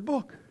rediscovered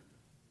book.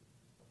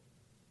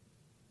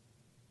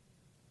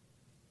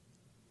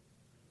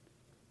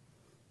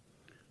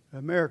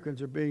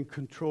 Americans are being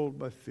controlled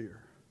by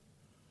fear.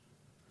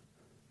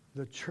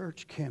 The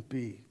church can't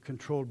be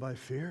controlled by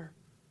fear.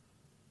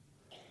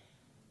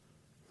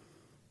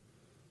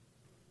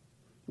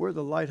 We're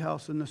the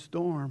lighthouse in the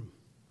storm.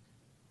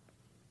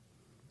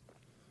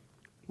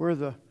 We're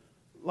the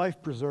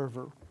life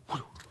preserver.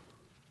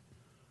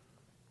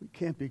 We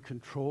can't be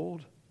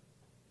controlled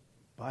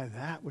by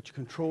that which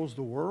controls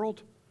the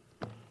world.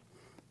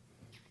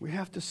 We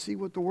have to see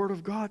what the Word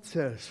of God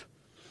says.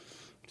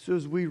 So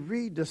as we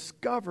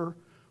rediscover,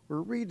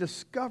 we're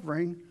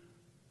rediscovering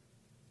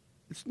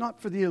it's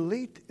not for the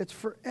elite, it's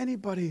for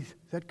anybody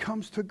that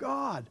comes to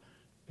God.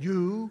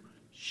 You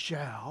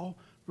shall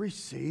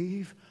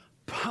receive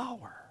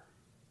power.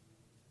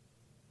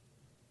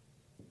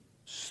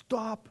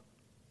 Stop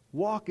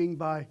walking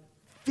by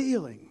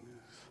feelings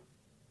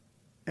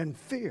and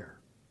fear.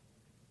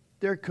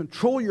 They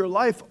control your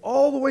life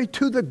all the way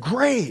to the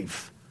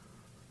grave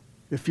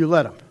if you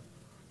let them.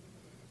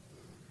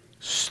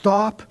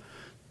 Stop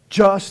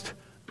just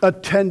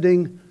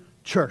attending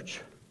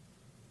church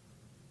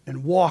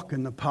and walk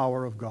in the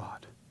power of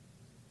God.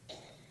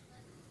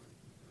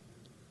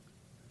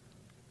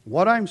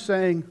 What I'm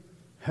saying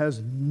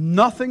has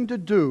nothing to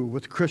do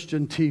with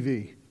Christian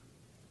TV.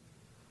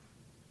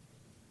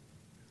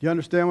 You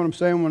understand what I'm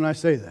saying when I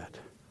say that?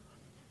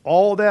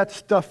 All that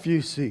stuff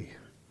you see.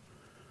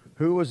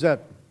 Who was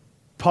that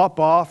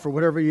Popoff or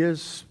whatever he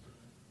is?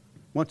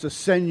 Wants to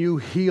send you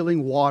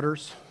healing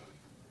waters.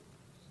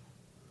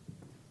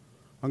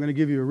 I'm going to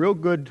give you a real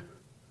good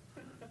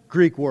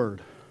Greek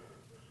word.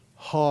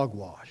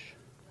 Hogwash.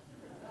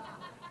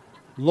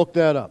 Look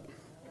that up.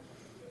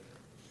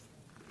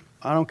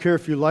 I don't care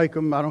if you like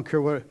them. I don't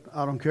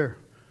care.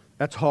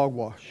 That's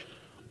hogwash.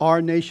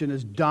 Our nation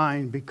is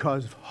dying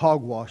because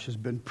hogwash has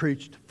been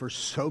preached for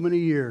so many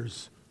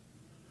years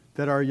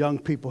that our young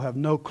people have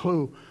no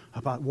clue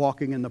about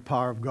walking in the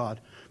power of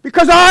God.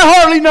 Because I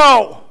hardly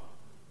know.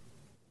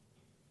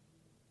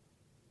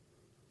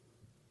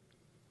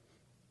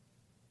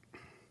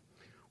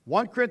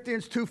 (1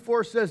 Corinthians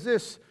 2:4 says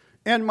this,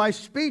 and my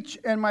speech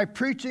and my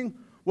preaching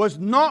was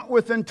not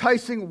with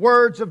enticing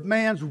words of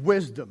man's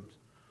wisdom.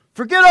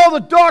 Forget all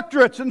the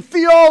doctorates in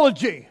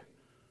theology.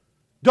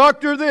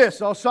 Doctor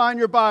this, I'll sign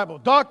your Bible.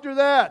 Doctor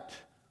that.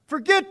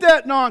 Forget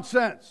that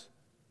nonsense.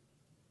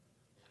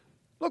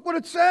 Look what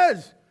it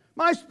says.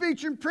 My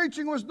speech and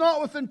preaching was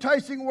not with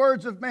enticing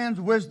words of man's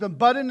wisdom,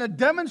 but in the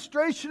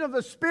demonstration of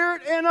the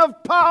Spirit and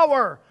of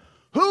power.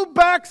 Who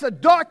backs a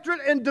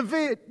doctorate and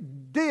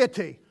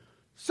deity?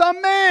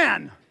 Some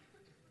man.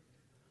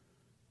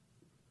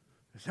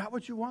 Is that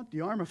what you want?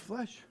 The arm of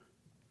flesh?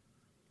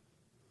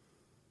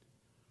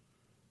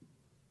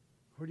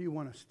 Or do you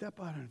want to step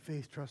out in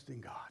faith,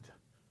 trusting God?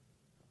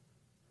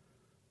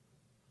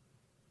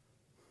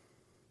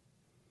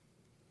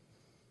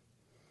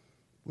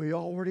 We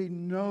already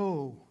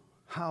know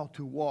how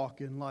to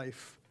walk in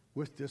life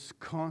with this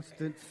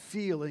constant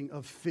feeling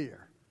of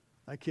fear.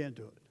 I can't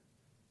do it.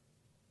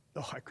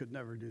 Oh, I could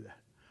never do that.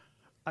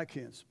 I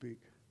can't speak.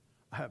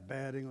 I have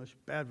bad English,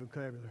 bad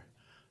vocabulary.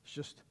 It's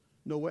just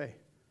no way.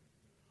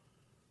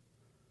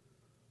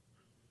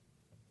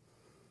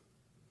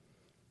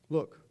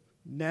 Look,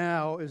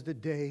 now is the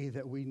day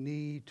that we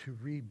need to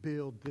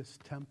rebuild this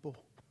temple.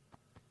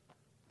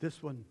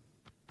 This one,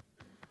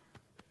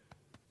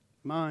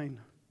 mine,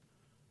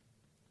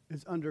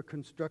 is under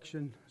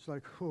construction. It's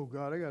like, oh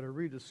God, I got to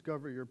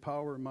rediscover your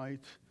power and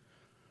might.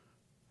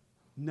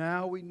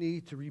 Now we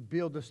need to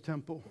rebuild this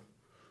temple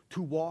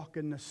to walk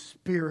in the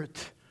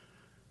Spirit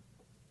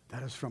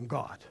that is from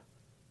God.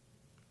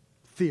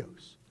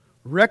 Theos.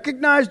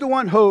 Recognize the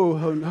one,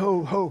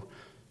 ho.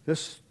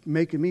 This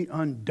making me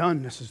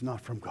undone. This is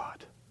not from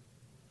God.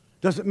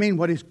 Doesn't mean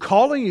what He's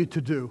calling you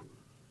to do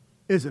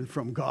isn't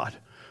from God.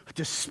 But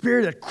the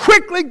Spirit that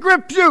quickly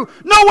grips you.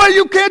 No way,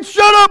 you can't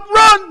shut up,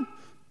 run!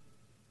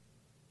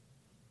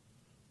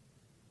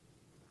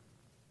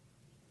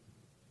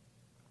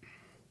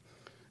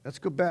 Let's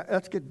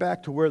get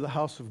back to where the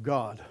house of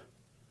God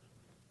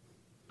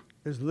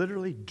is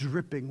literally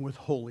dripping with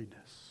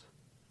holiness.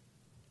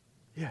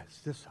 Yes,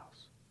 this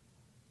house.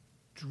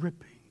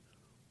 Dripping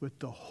with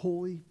the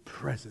holy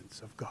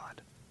presence of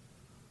God.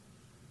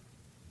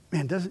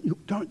 Man,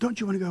 don't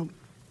you want to go,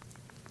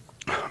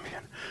 oh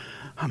man,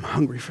 I'm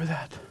hungry for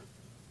that.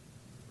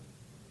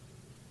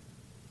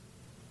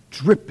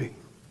 Dripping.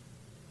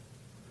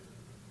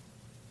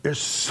 There's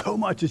so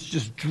much, it's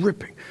just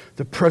dripping.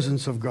 The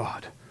presence of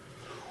God.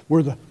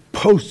 Where the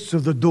posts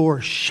of the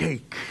door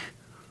shake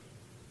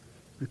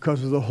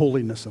because of the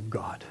holiness of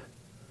God.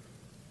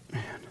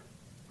 Man.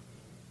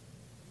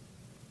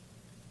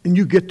 And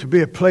you get to be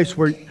a place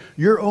where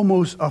you're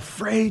almost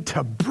afraid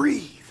to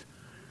breathe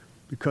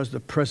because the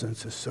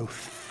presence is so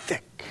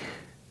thick.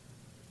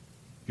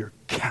 You're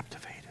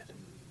captivated.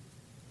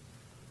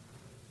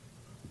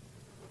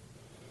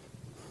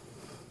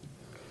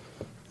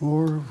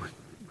 Or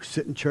we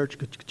sit in church.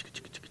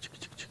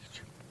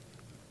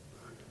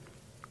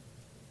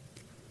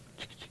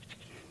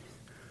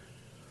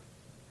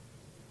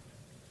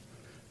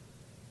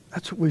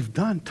 That's what we've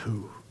done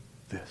to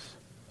this.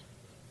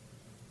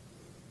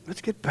 Let's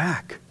get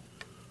back.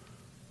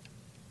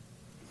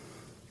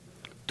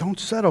 Don't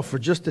settle for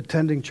just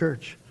attending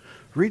church.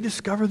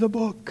 Rediscover the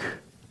book.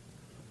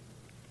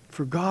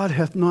 For God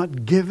hath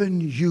not given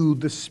you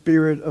the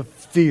spirit of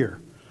fear.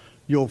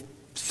 You'll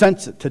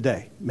sense it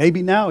today.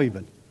 Maybe now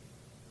even.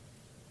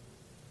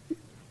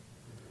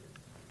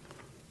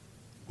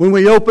 When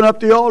we open up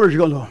the altars, you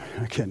go, no,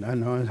 I can't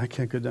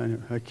go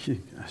down here.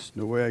 There's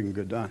no way I can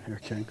go down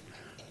here. I can't.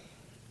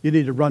 You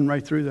need to run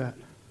right through that.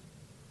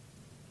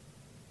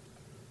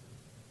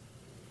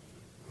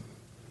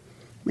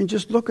 I mean,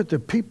 just look at the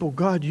people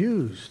God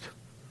used.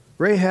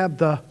 Rahab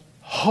the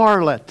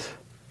harlot.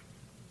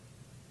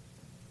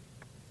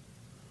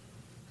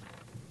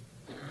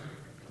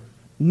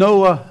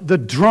 Noah the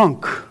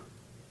drunk.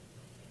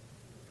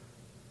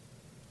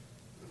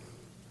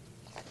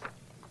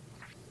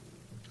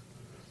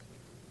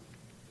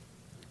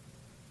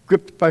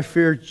 Gripped by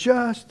fear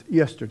just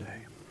yesterday.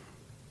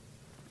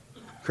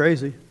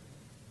 Crazy.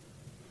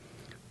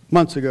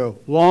 Months ago,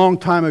 long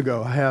time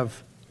ago, I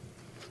have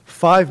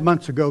 5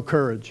 months ago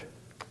courage.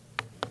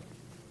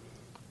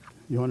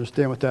 You'll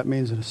understand what that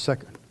means in a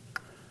second.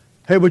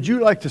 Hey, would you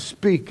like to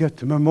speak at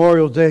the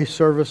Memorial Day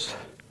service,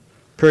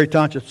 Perry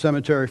Township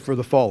Cemetery for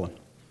the Fallen?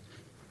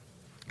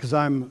 Because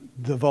I'm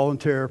the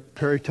volunteer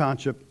Perry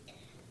Township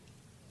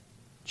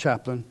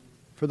chaplain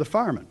for the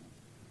firemen.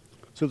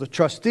 So the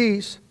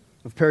trustees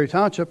of Perry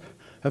Township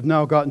have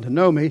now gotten to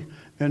know me,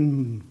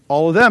 and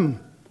all of them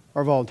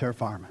are volunteer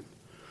firemen.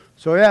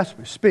 So he asked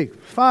me, speak,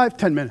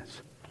 5-10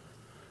 minutes.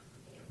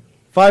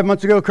 5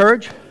 months ago,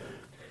 courage?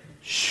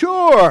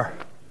 Sure.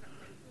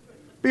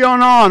 Be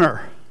on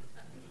honor.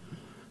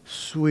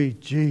 Sweet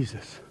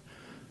Jesus.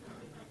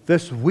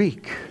 This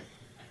week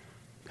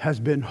has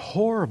been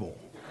horrible.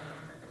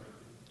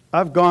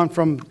 I've gone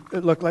from,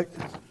 it looked like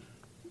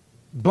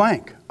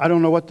blank. I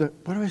don't know what do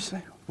I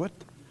say?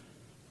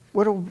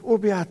 We'll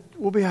be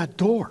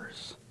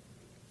outdoors.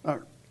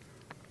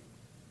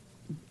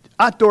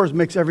 Outdoors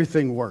makes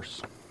everything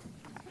worse.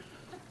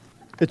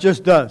 It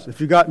just does.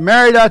 If you got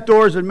married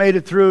outdoors and made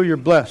it through, you're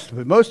blessed.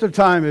 But most of the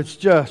time, it's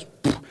just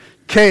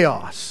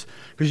chaos.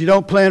 Because you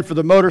don't plan for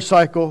the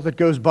motorcycle that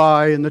goes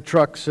by and the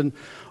trucks and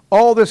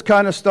all this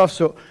kind of stuff.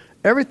 So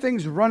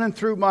everything's running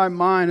through my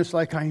mind. It's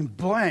like I'm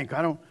blank.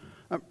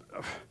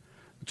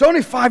 It's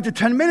only 5 to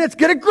 10 minutes.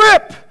 Get a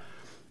grip.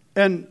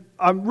 And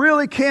I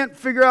really can't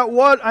figure out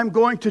what I'm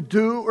going to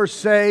do or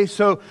say.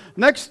 So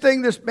next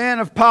thing this man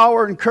of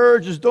power and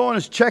courage is doing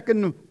is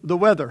checking the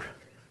weather.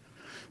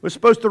 It was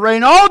supposed to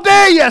rain all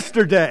day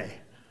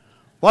yesterday.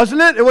 Wasn't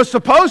it? It was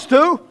supposed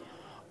to.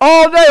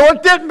 All day. Well,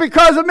 it didn't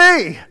because of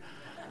me.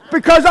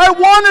 Because I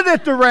wanted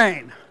it to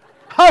rain.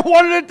 I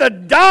wanted it to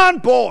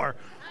downpour.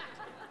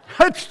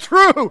 That's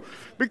true.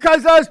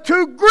 Because I was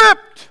too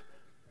gripped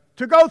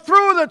to go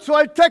through with it. So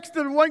I texted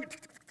and went,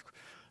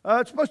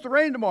 it's supposed to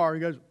rain tomorrow. He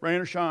goes,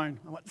 rain or shine.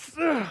 I went,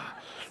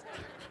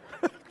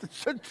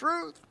 it's the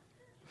truth.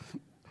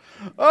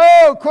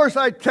 Oh, of course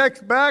I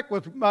text back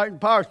with might and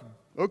power.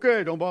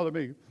 Okay, don't bother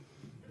me.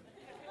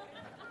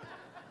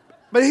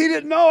 But he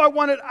didn't know I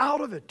wanted out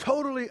of it,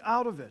 totally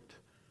out of it.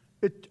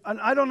 And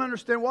I don't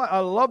understand why. I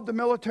love the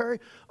military.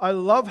 I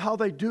love how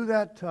they do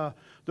that,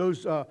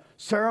 those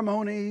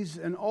ceremonies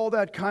and all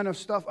that kind of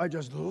stuff. I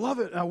just love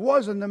it. I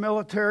was in the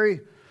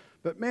military,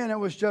 but man, it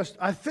was just,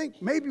 I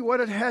think maybe what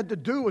it had to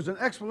do was an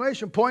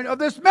explanation point of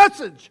this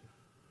message.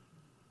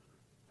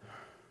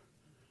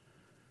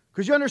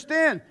 Because you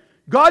understand,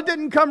 God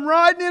didn't come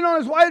riding in on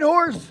his white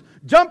horse,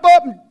 jump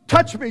up and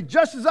touch me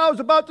just as I was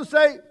about to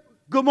say,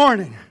 good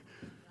morning.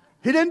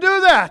 He didn't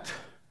do that.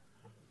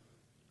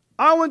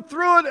 I went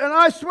through it, and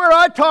I swear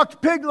I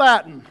talked pig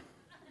Latin.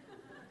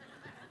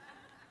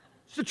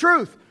 It's the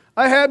truth.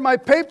 I had my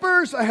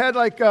papers. I had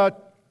like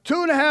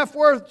 2.5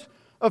 worth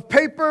of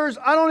papers.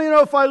 I don't even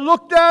know if I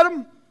looked at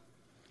them.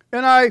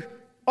 And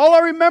all I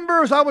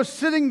remember is I was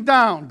sitting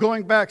down,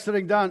 going back,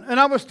 sitting down. And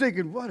I was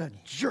thinking, what a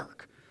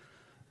jerk.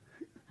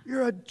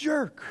 You're a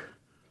jerk.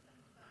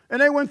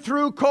 And they went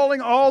through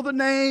calling all the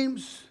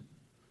names.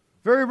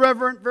 Very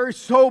reverent, very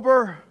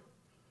sober.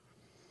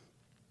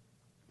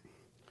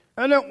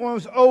 And it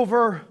was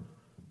over,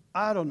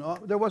 I don't know,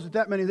 there wasn't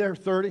that many there,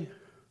 30.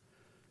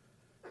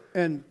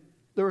 And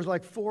there was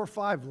like 4 or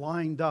 5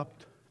 lined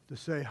up to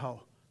say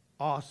how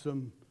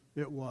awesome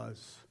it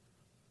was.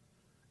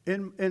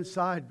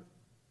 Inside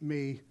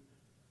me,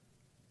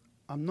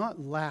 I'm not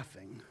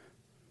laughing,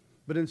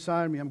 but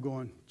inside me I'm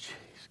going,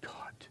 geez, God.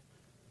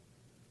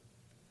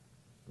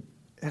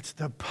 It's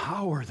the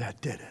power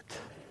that did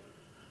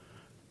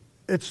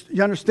it.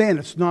 You understand,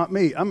 it's not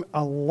me. I'm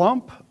a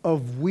lump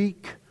of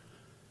weak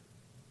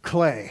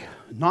clay,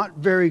 not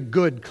very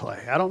good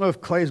clay. I don't know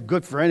if clay is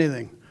good for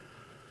anything.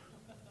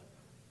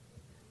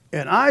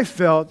 And I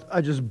felt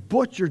I just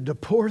butchered the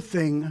poor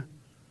thing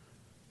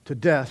to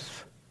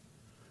death.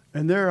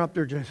 And they're up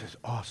there just says,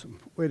 awesome,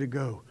 way to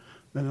go.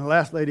 Then the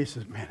last lady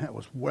says, man, that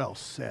was well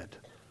said.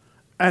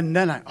 And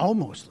then I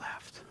almost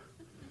laughed.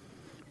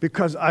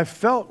 Because I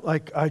felt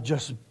like I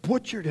just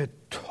butchered it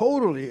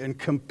totally and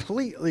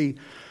completely.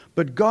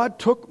 But God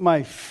took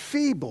my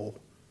feeble,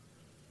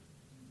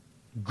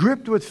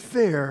 gripped with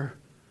fear,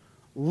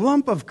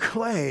 lump of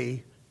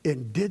clay,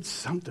 and did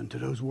something to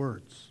those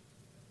words.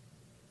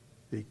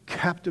 He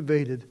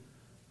captivated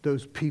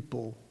those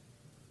people.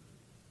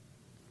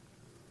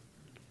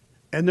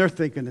 And they're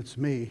thinking it's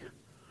me.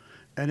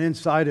 And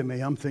inside of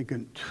me, I'm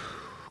thinking,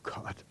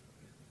 God,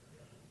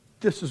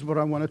 this is what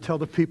I want to tell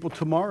the people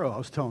tomorrow. I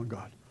was telling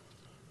God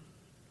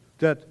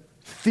that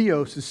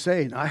Theos is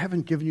saying, I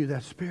haven't given you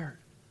that spirit.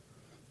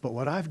 But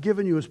what I've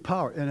given you is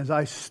power. And as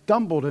I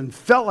stumbled and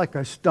felt like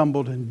I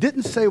stumbled and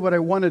didn't say what I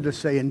wanted to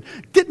say and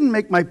didn't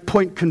make my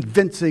point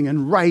convincing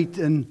and right,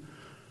 and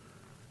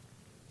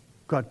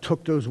God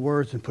took those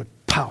words and put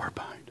power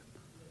behind them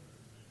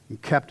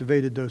and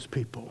captivated those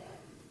people.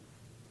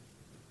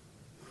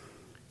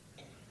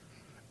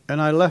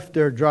 And I left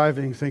there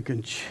driving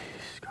thinking, jeez,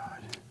 God,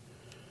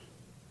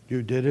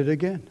 you did it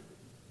again.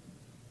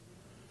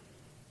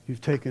 You've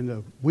taken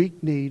the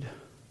weak need.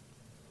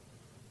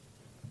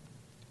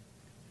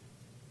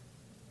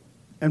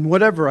 And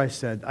whatever I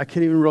said, I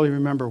can't even really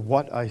remember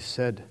what I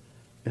said.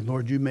 And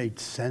Lord, you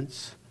made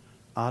sense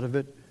out of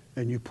it,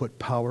 and you put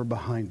power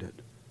behind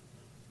it.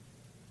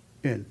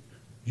 And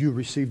you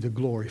received the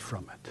glory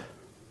from it.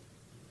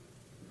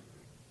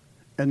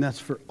 And that's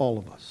for all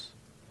of us.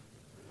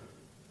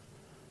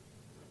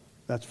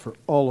 That's for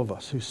all of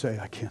us who say,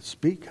 I can't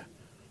speak,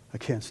 I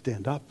can't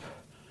stand up,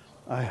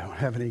 I don't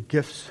have any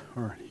gifts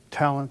or any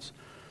talents,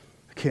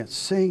 I can't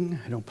sing,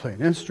 I don't play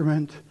an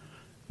instrument.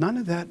 None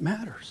of that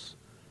matters.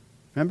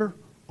 Remember,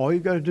 all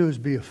you've got to do is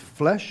be a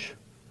flesh.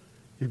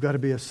 You've got to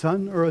be a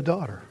son or a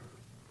daughter.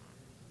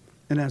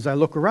 And as I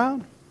look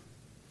around,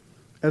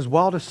 as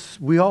wild as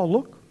we all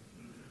look,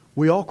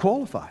 we all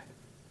qualify.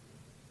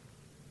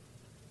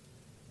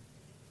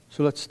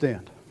 So let's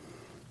stand.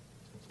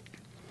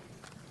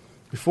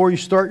 Before you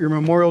start your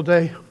Memorial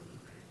Day,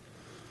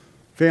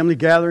 family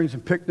gatherings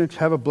and picnics,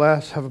 have a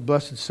blast, have a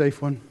blessed, safe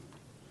one.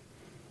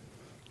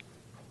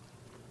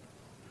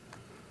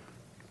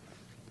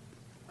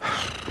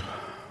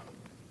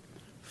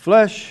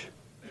 Flesh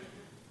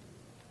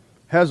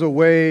has a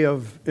way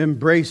of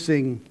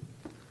embracing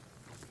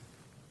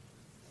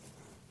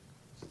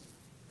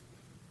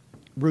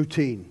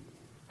routine.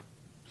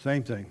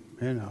 Same thing.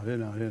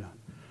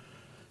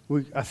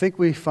 I think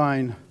we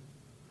find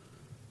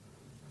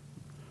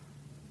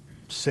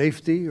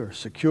safety or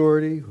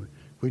security.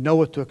 We know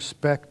what to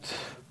expect.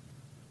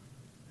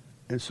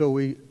 And so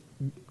we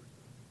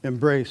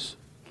embrace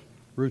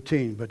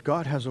routine. But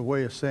God has a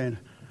way of saying,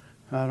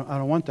 I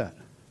don't want that.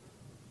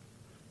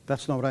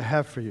 That's not what I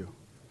have for you.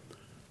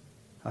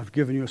 I've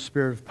given you a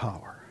spirit of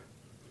power.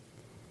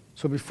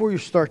 So before you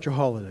start your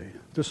holiday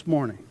this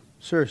morning,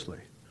 seriously,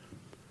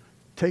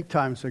 take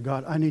time and say,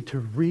 God, I need to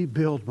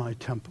rebuild my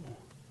temple.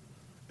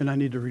 And I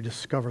need to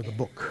rediscover the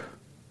book.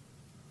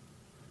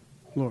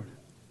 Lord,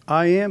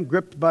 I am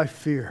gripped by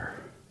fear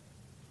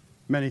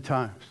many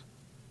times.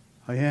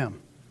 I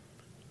am.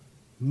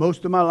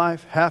 Most of my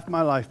life, half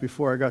my life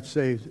before I got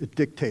saved, it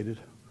dictated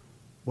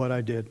what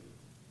I did,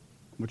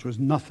 which was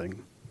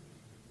nothing.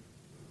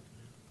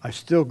 I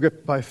still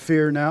gripped by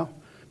fear now,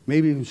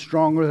 maybe even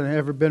stronger than I've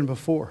ever been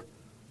before.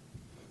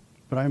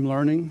 But I'm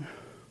learning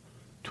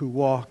to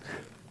walk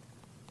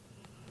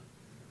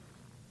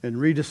and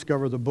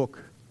rediscover the book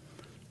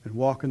and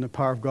walk in the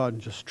power of God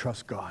and just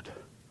trust God.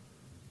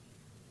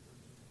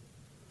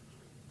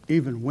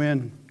 Even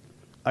when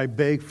I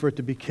beg for it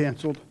to be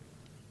canceled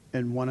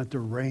and want it to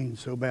rain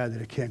so bad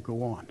that it can't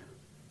go on.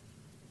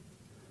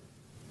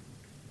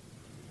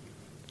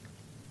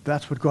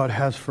 That's what God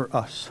has for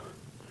us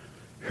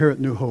here at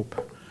New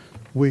Hope.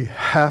 We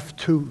have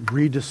to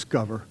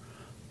rediscover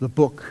the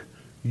book.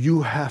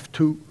 You have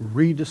to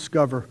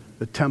rediscover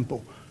the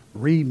temple.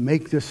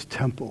 Remake this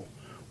temple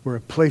where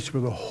a place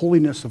where the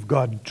holiness of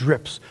God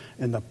drips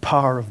and the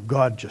power of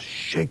God just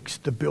shakes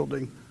the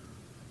building.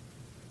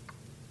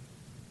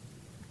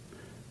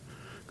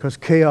 Because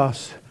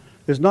chaos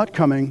is not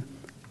coming.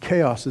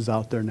 Chaos is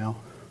out there now.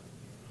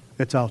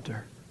 It's out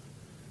there.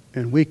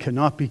 And we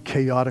cannot be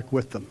chaotic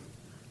with them.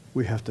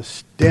 We have to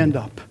stand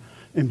up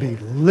and be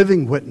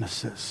living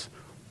witnesses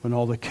when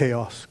all the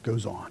chaos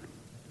goes on.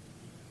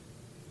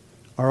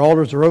 Our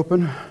altars are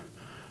open.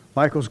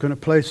 Michael's going to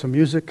play some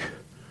music.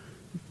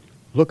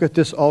 Look at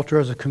this altar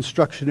as a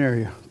construction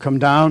area. Come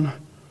down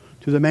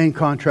to the main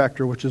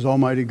contractor, which is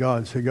Almighty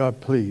God. Say,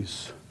 God,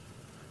 please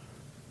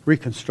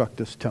reconstruct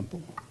this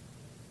temple.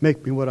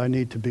 Make me what I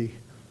need to be.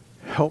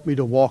 Help me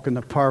to walk in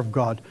the power of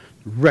God.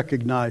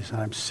 Recognize that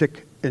I'm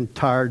sick and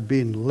tired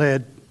being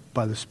led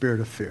by the spirit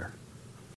of fear.